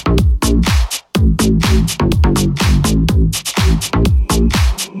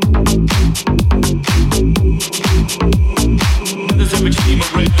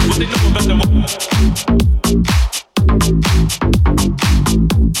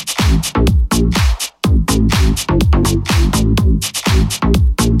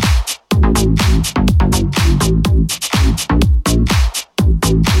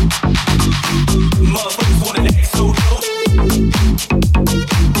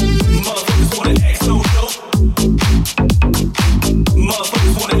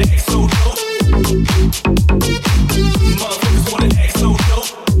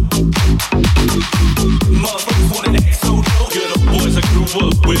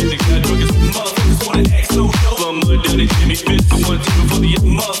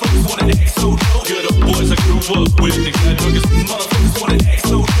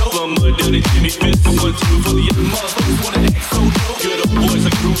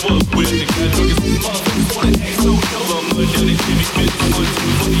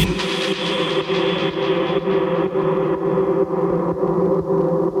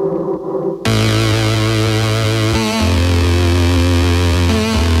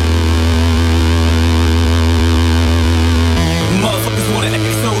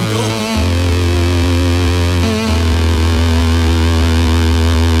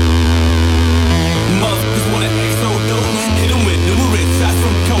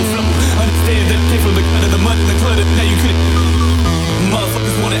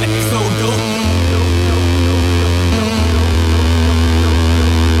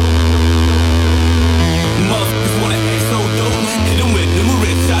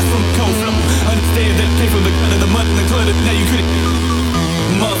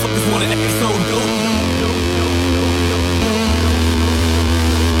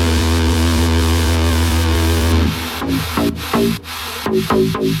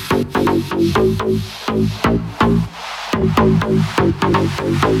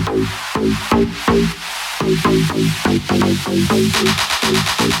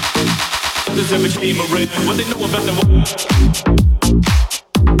what they know about the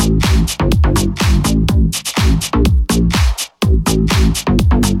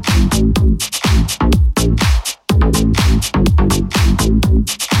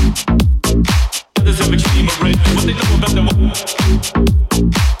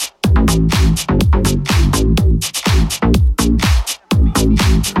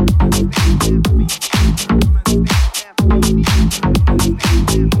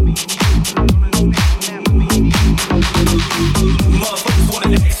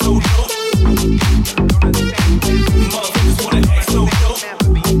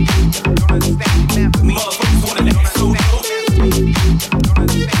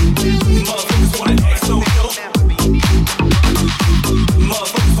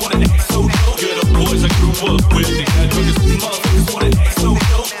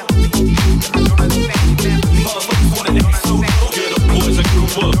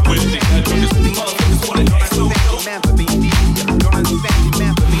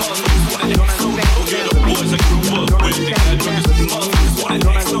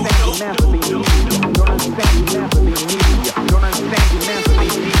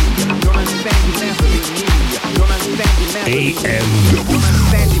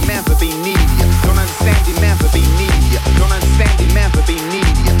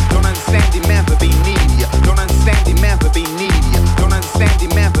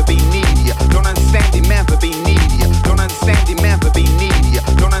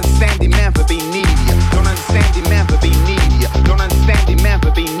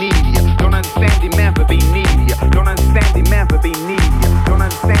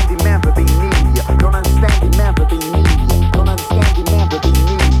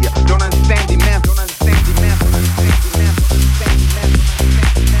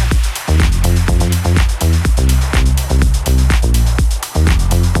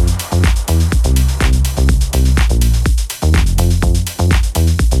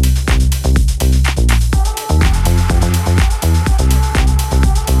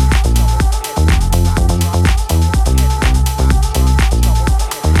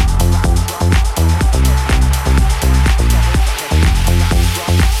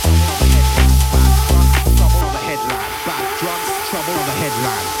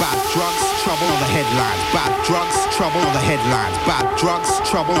drugs,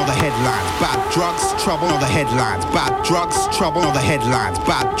 trouble on the headlines. Bad drugs, trouble on the headlines. Bad drugs, trouble on the headlines.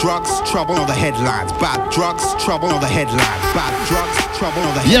 Bad drugs, trouble on the headlines. Bad drugs, trouble on the headlines. Bad drugs, trouble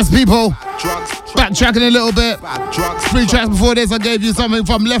on the headlines. Yes, people. Backtracking a little bit. 3 tracks before this, I gave you something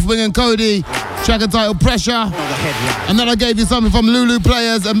from Left Wing and Cody. Track entitled Pressure. And then I gave you something from Lulu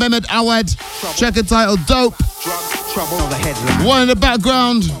Players and Mehmet Awad. Track entitled Dope. One in the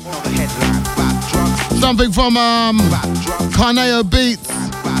background. Something from Carneo Beats.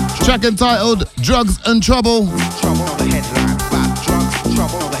 Track entitled Drugs and Trouble.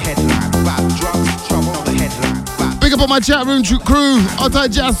 Big up on my chat room crew. Otai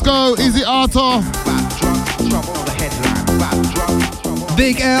Jasco, Easy Arthur.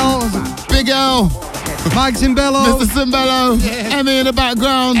 Big L. Big L. Mike Zimbello. Mr. Zimbello. Yeah. Emmy in the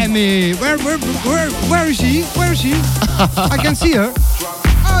background. Emmy. Where is she? Where is she? I can see her.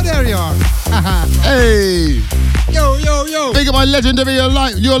 Oh, there you are. Hey. Yo, yo, yo. Big up my legendary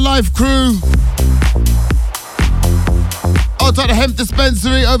Your Life crew. Out at the Hemp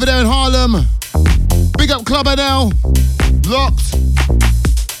Dispensary over there in Harlem. Big up Club NL. Locked.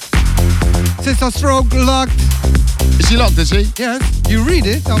 Sister Stroke locked. Is she locked, is she? Yes. You read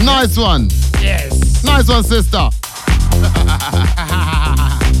it. Okay. Nice one. Yes. Nice one, sister.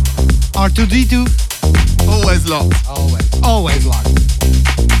 R2D2. Always locked. Always locked.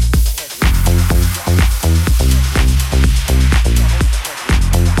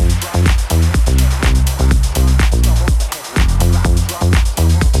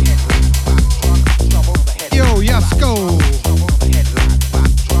 Yo, yes, go.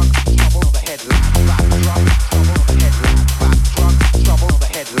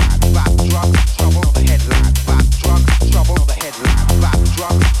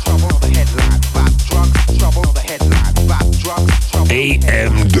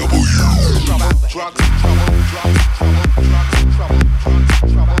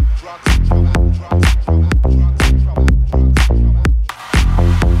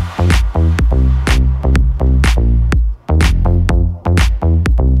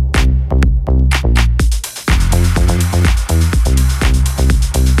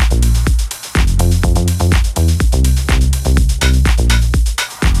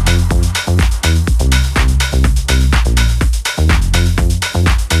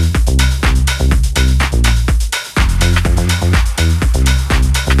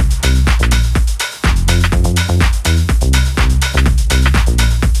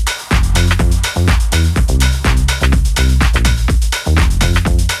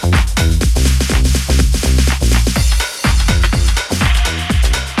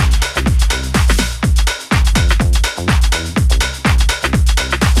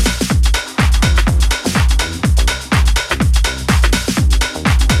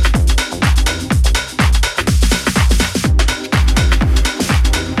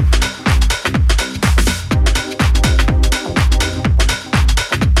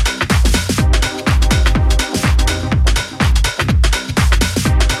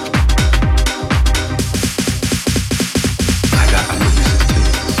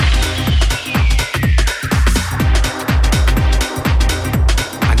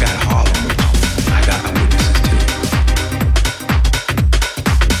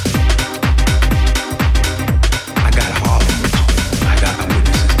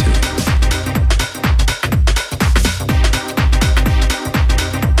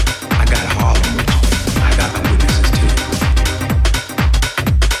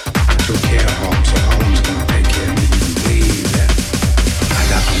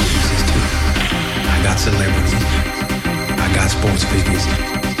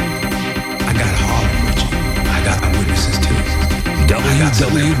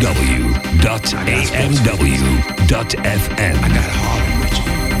 www.amw.fm. I got Harlem with you.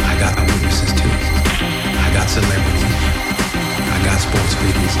 I got witnesses too. I got celebrities. I got sports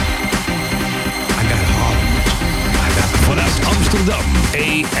figures. I got Harlem with you. I got Vanuit Amsterdam,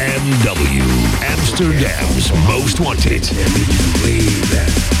 AMW. Amsterdam's Most Wanted. Believe that.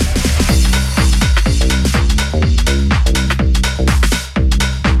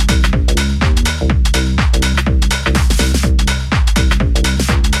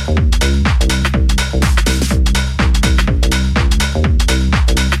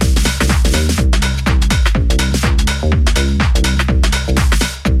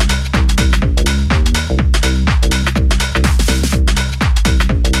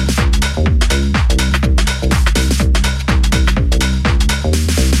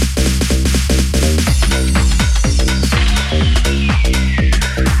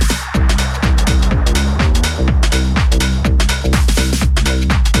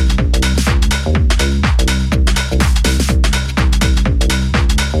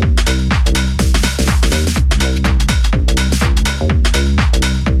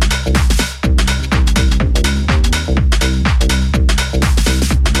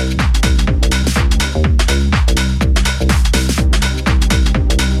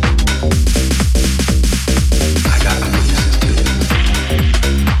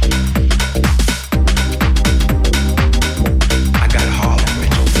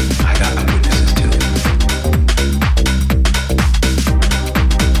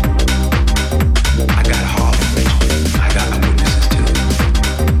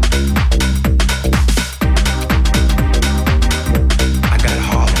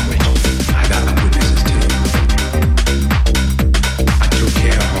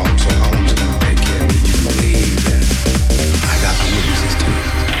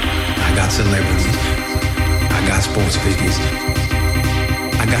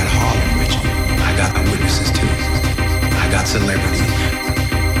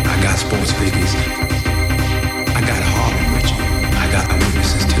 sports figures. I got Harlem with you. I got my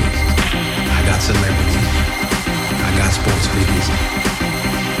witnesses too. I got celebrities. I got sports figures.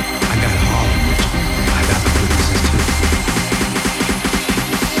 I got Harlem with you. I got my witnesses too.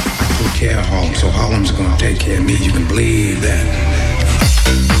 I took care of Harlem, so Harlem's gonna take care of me. You can believe that.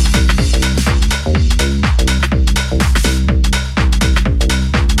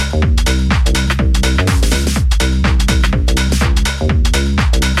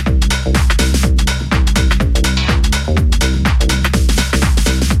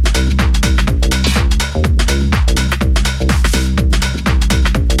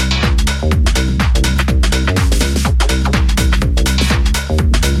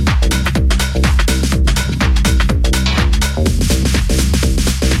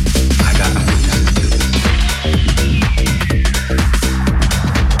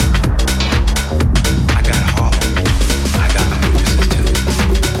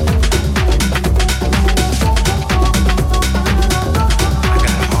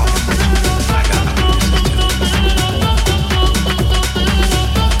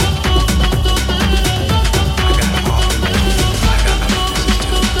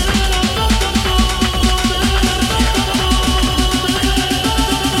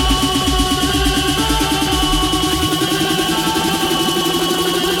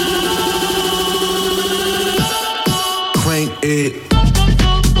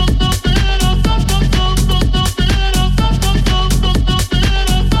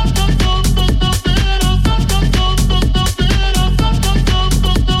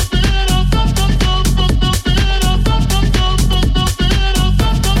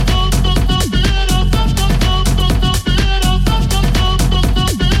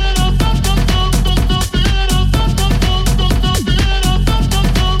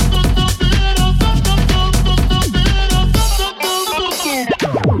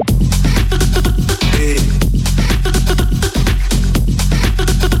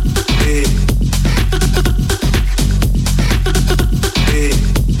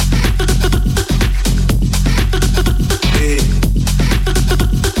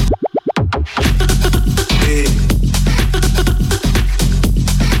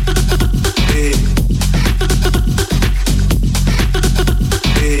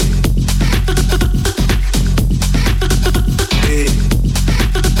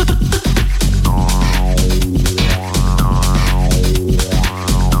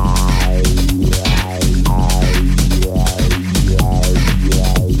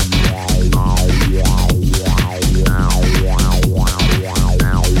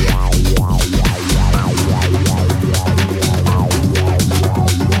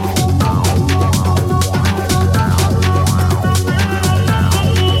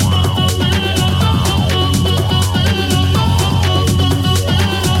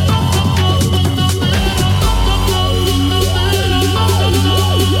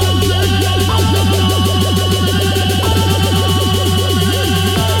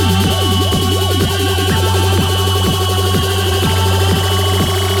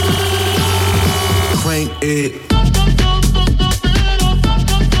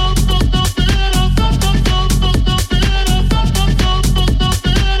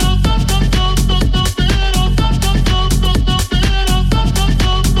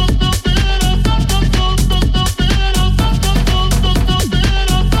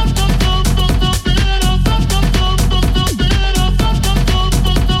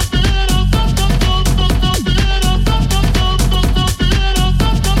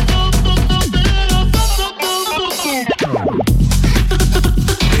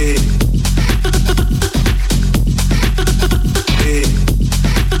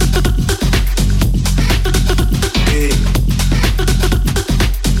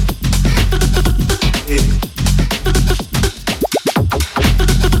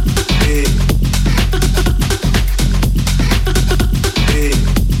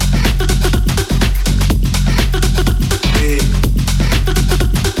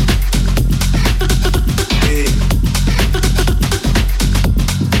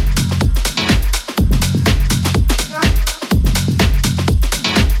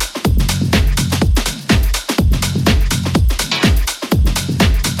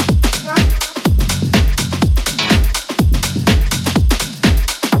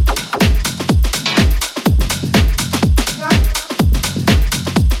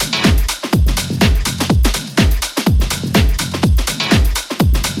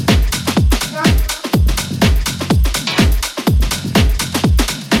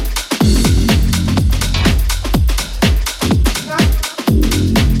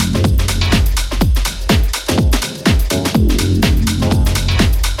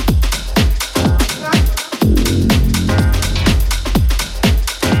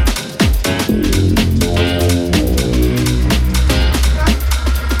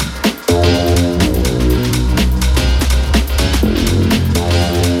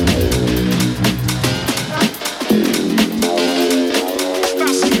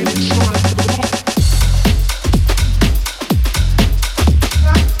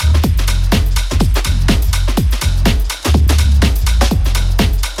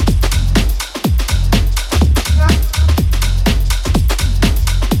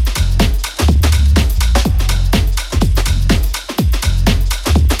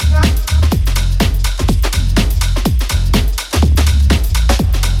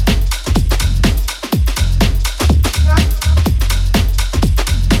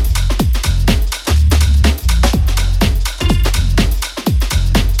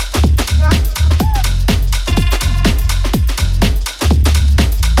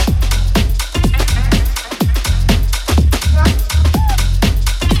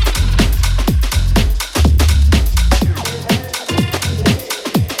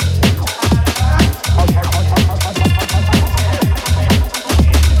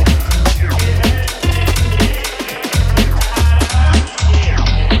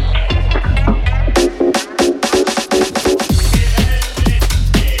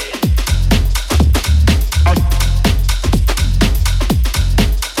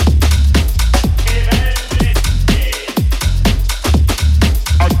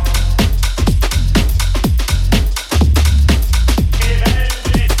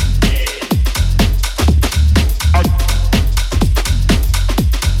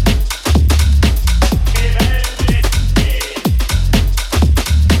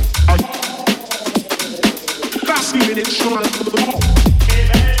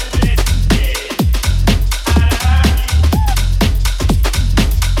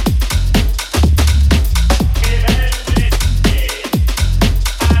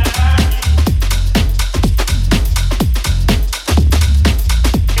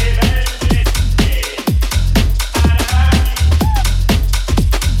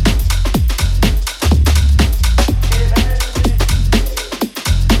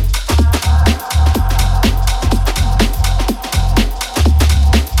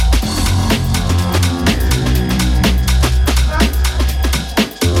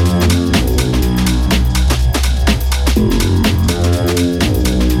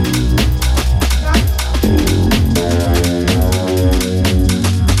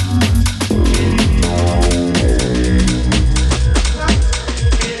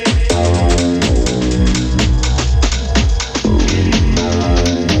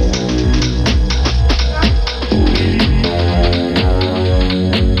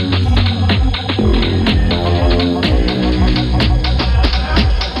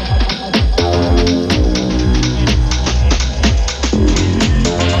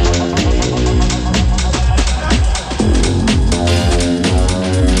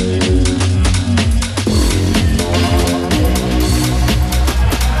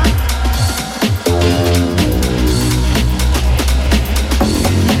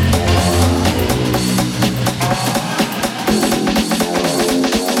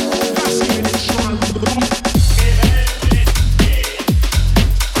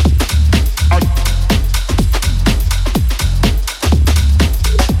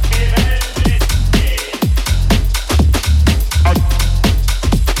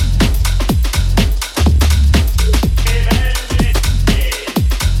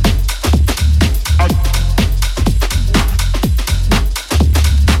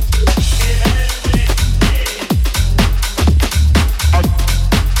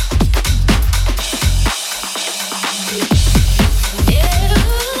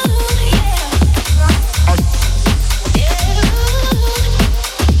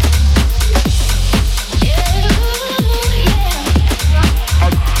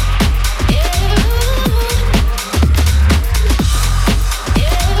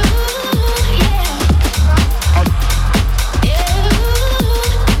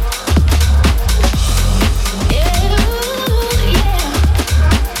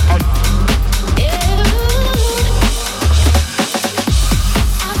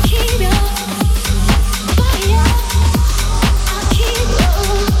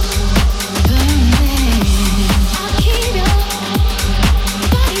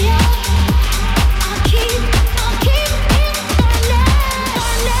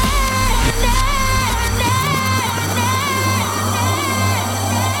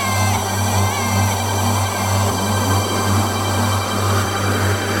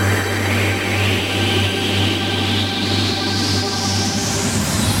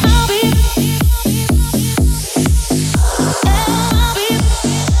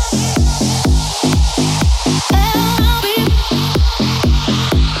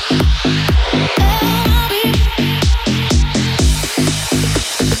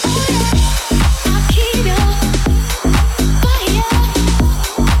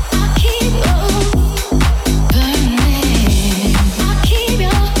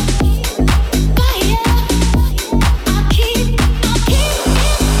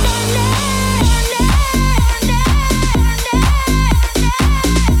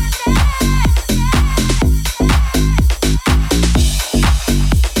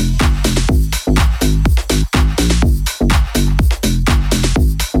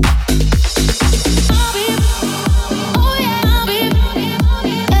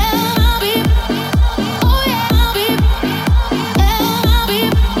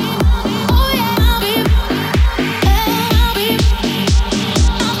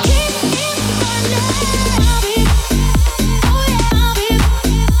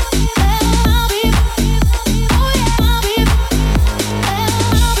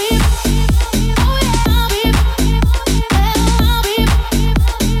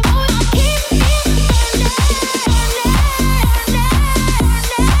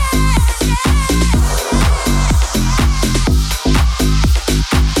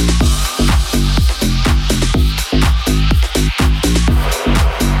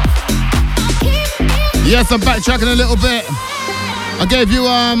 Yes, I'm backtracking a little bit. I gave you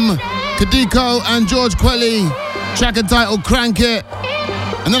Kadiko and George Quelly, track entitled Crank It.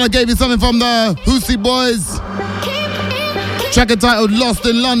 And then I gave you something from the Hoosie Boys, track entitled Lost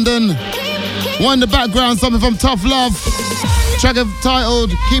in London. One in the background, something from Tough Love, track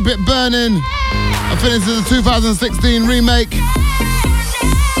entitled Keep It Burning. I think this is a 2016 remake.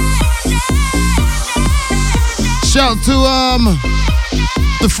 Shout to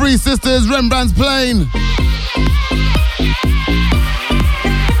the Three Sisters, Rembrandt's Plain,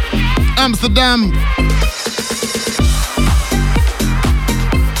 Amsterdam.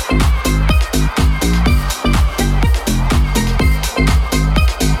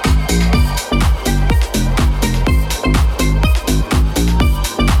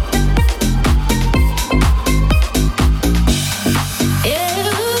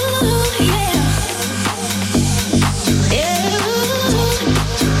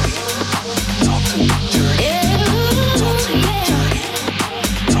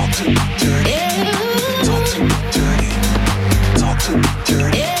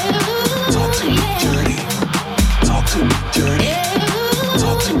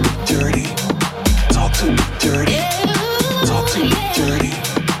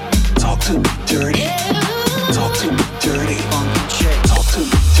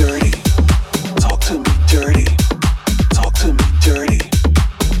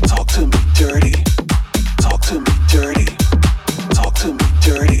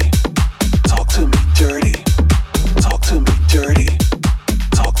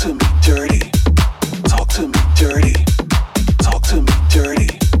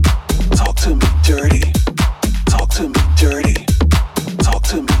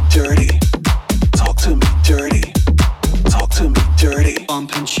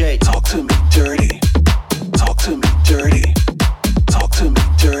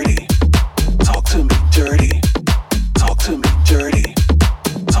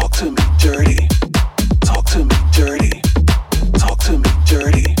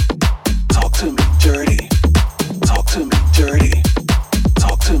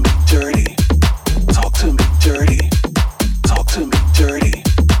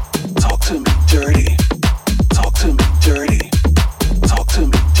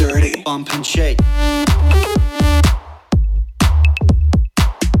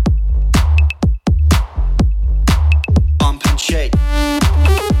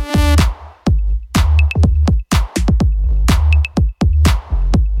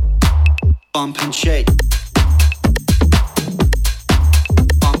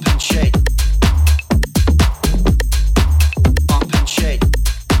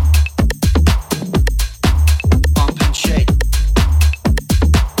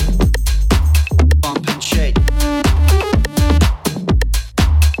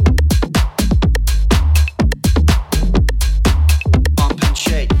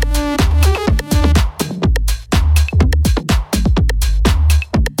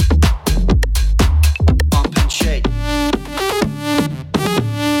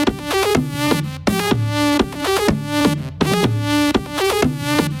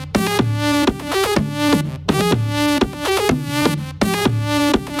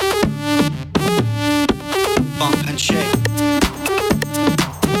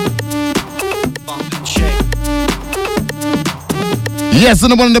 Yes,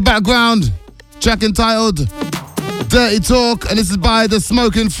 and the one in the background, track entitled Dirty Talk, and this is by the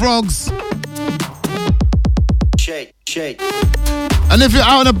Smoking Frogs. Shake, shake. And if you're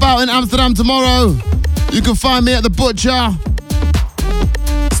out and about in Amsterdam tomorrow, you can find me at the Butcher,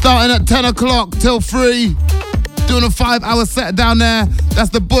 starting at 10 o'clock till 3, doing a 5-hour set down there.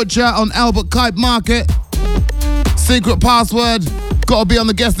 That's the Butcher on Albert Kuyp Market. Secret password, gotta be on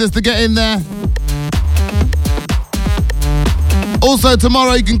the guest list to get in there. Also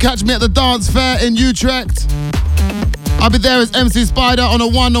tomorrow you can catch me at the Dance Fair in Utrecht. I'll be there as MC Spider on a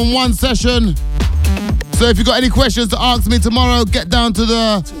one-on-one session. So if you've got any questions to ask me tomorrow, get down to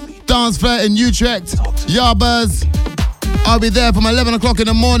the Dance Fair in Utrecht, Yarbers. I'll be there from 11 o'clock in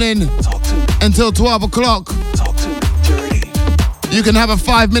the morning until 12 o'clock. You can have a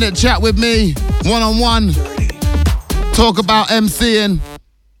 5-minute chat with me, one-on-one. Talk about MCing.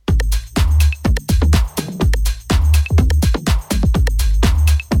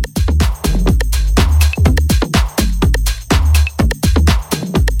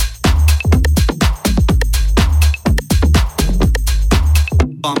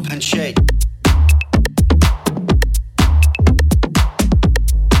 Bump and shake.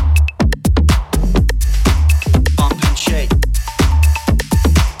 Bump and shake.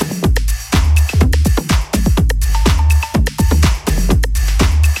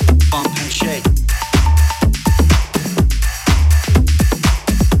 Bump and shake.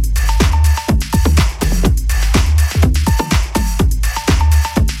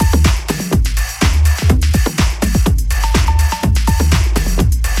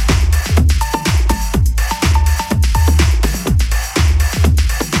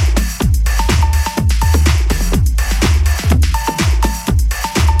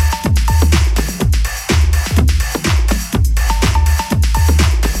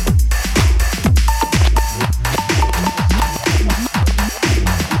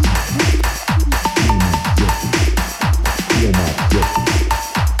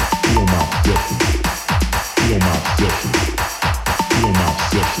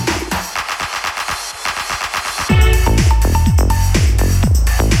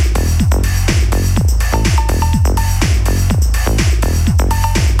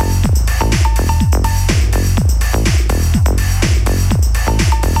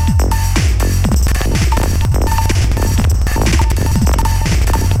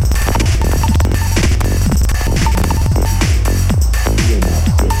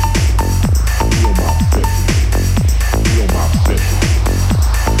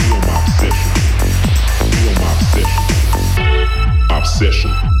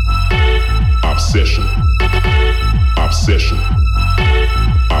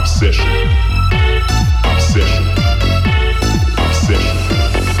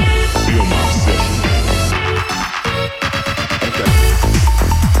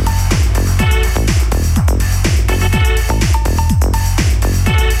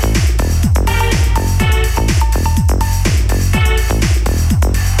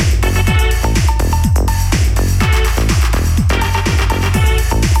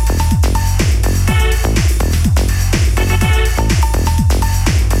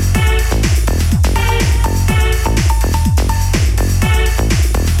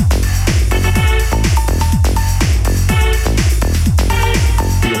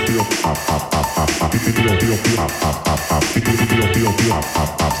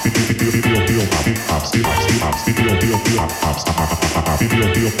 Feel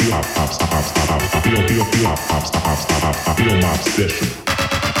my obsession.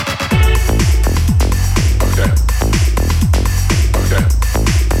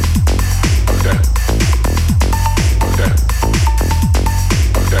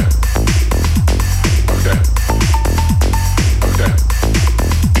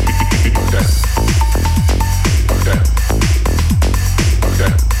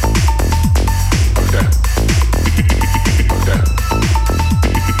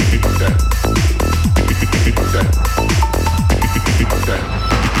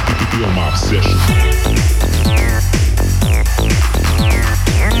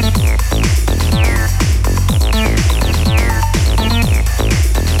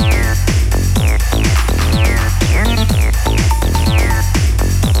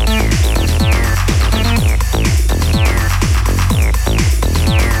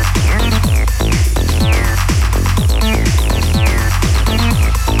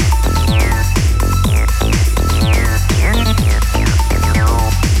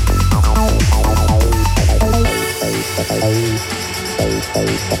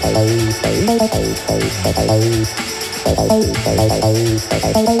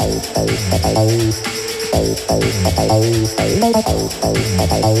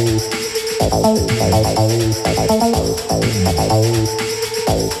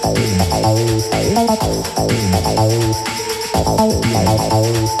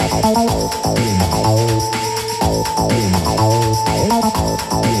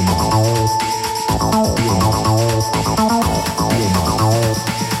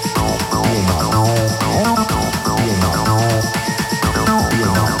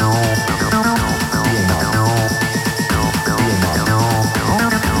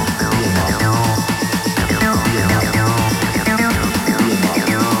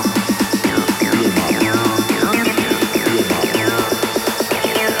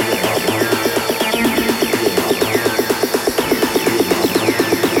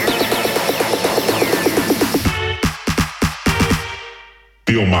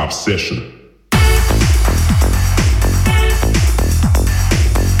 Feel my obsession.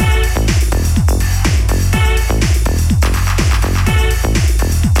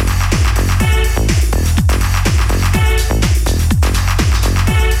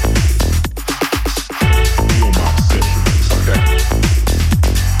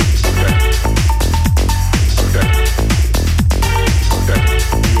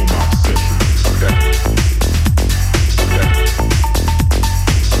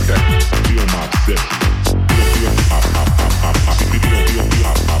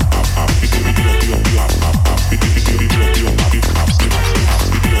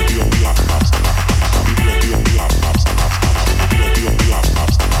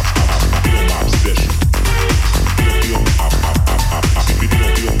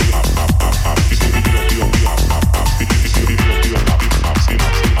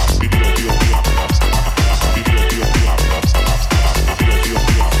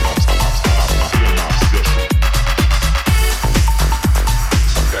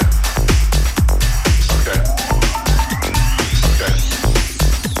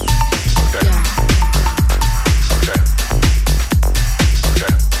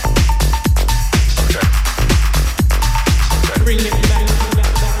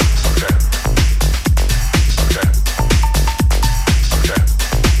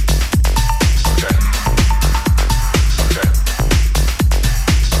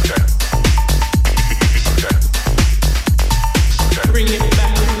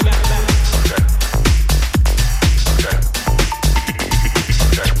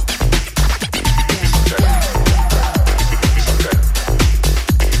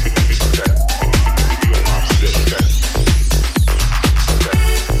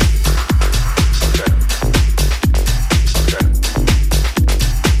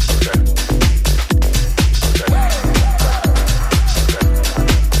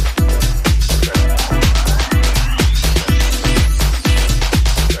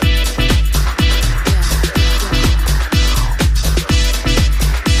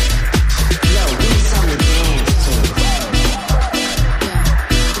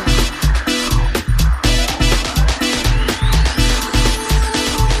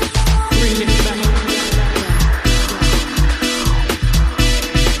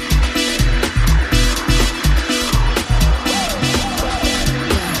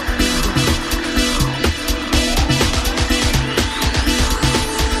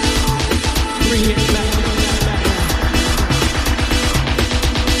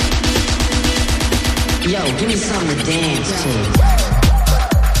 Give me something to dance to.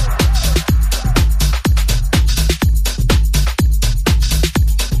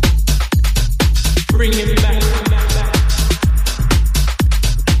 Bring it back.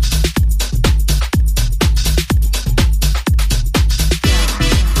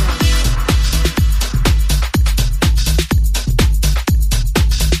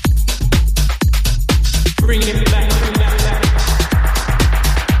 Bring it back.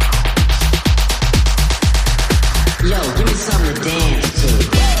 Yo, give me something to dance to.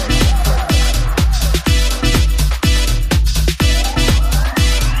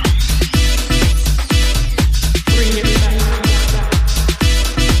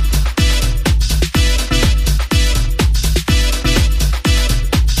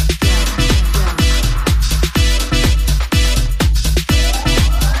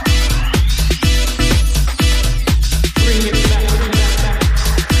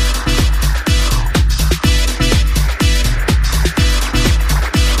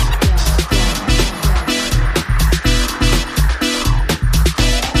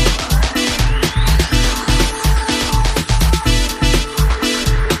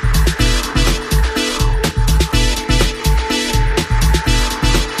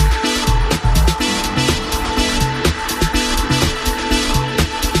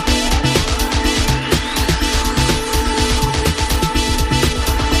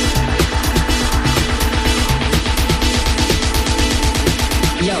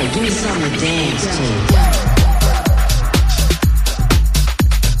 Give me something to dance to.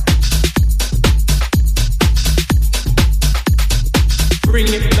 Bring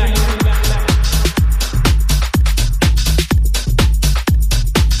it back.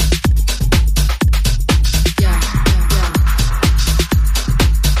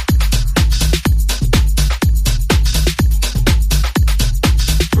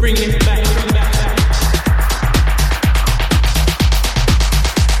 Bring it back.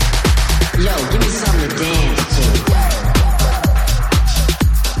 Yo, give me something to dance to.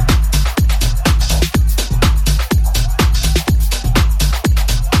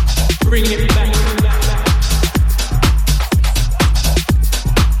 Bring it back.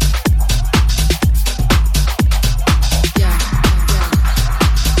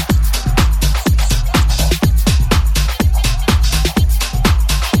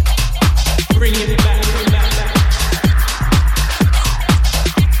 Bring it back.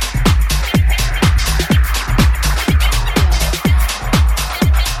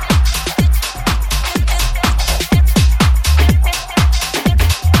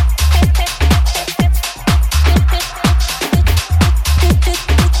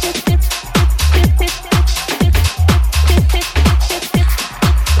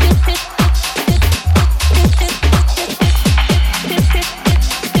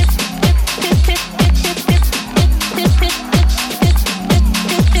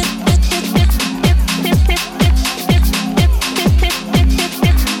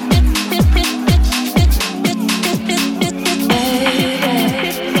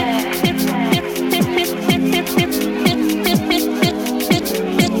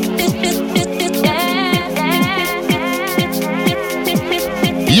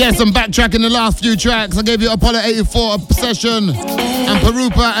 Yes, I'm backtracking the last few tracks. I gave you Apollo 84 Obsession and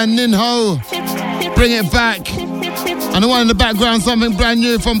Parupa and Ninho. Bring it back. And the one in the background, something brand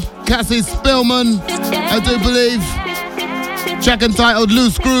new from Cassie Spillman, I do believe. Track entitled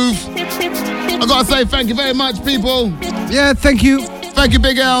Loose Groove. I gotta say thank you very much, people. Yeah, thank you. Thank you,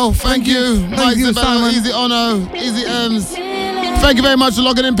 Big L. Thank you. Mike you, Isabel, Simon. Easy Ono, Easy Ems. Thank you very much for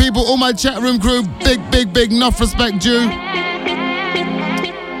logging in, people. All my chat room crew, big, enough respect due.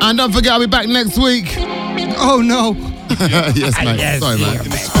 And don't forget, I'll be back next week. Oh, no. Yes, mate. Sorry,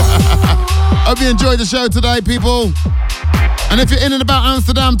 mate. Hope you enjoyed the show today, people. And if you're in and about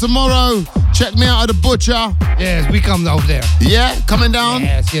Amsterdam tomorrow, check me out at the Butcher. Yes, we come over there. Yeah, coming down?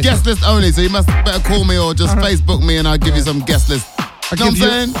 Yes. Guest list only, so you must better call me or just Facebook me and I'll give you some guest list. You know what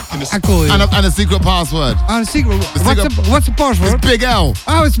I'm saying? I call you. And a secret password. A secret? What's the password? It's Big L.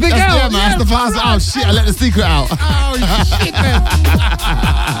 Oh, it's Big L. Yeah, man. That's the password. Oh, shit, I let the secret out. Oh, shit, man.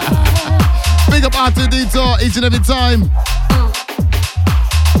 Big up R2D Tour each and every time.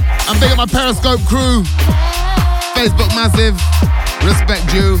 And big up my Periscope crew. Facebook massive.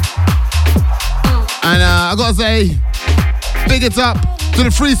 Respect you. And I gotta say, big it up to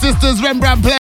the Three Sisters Rembrandt Play.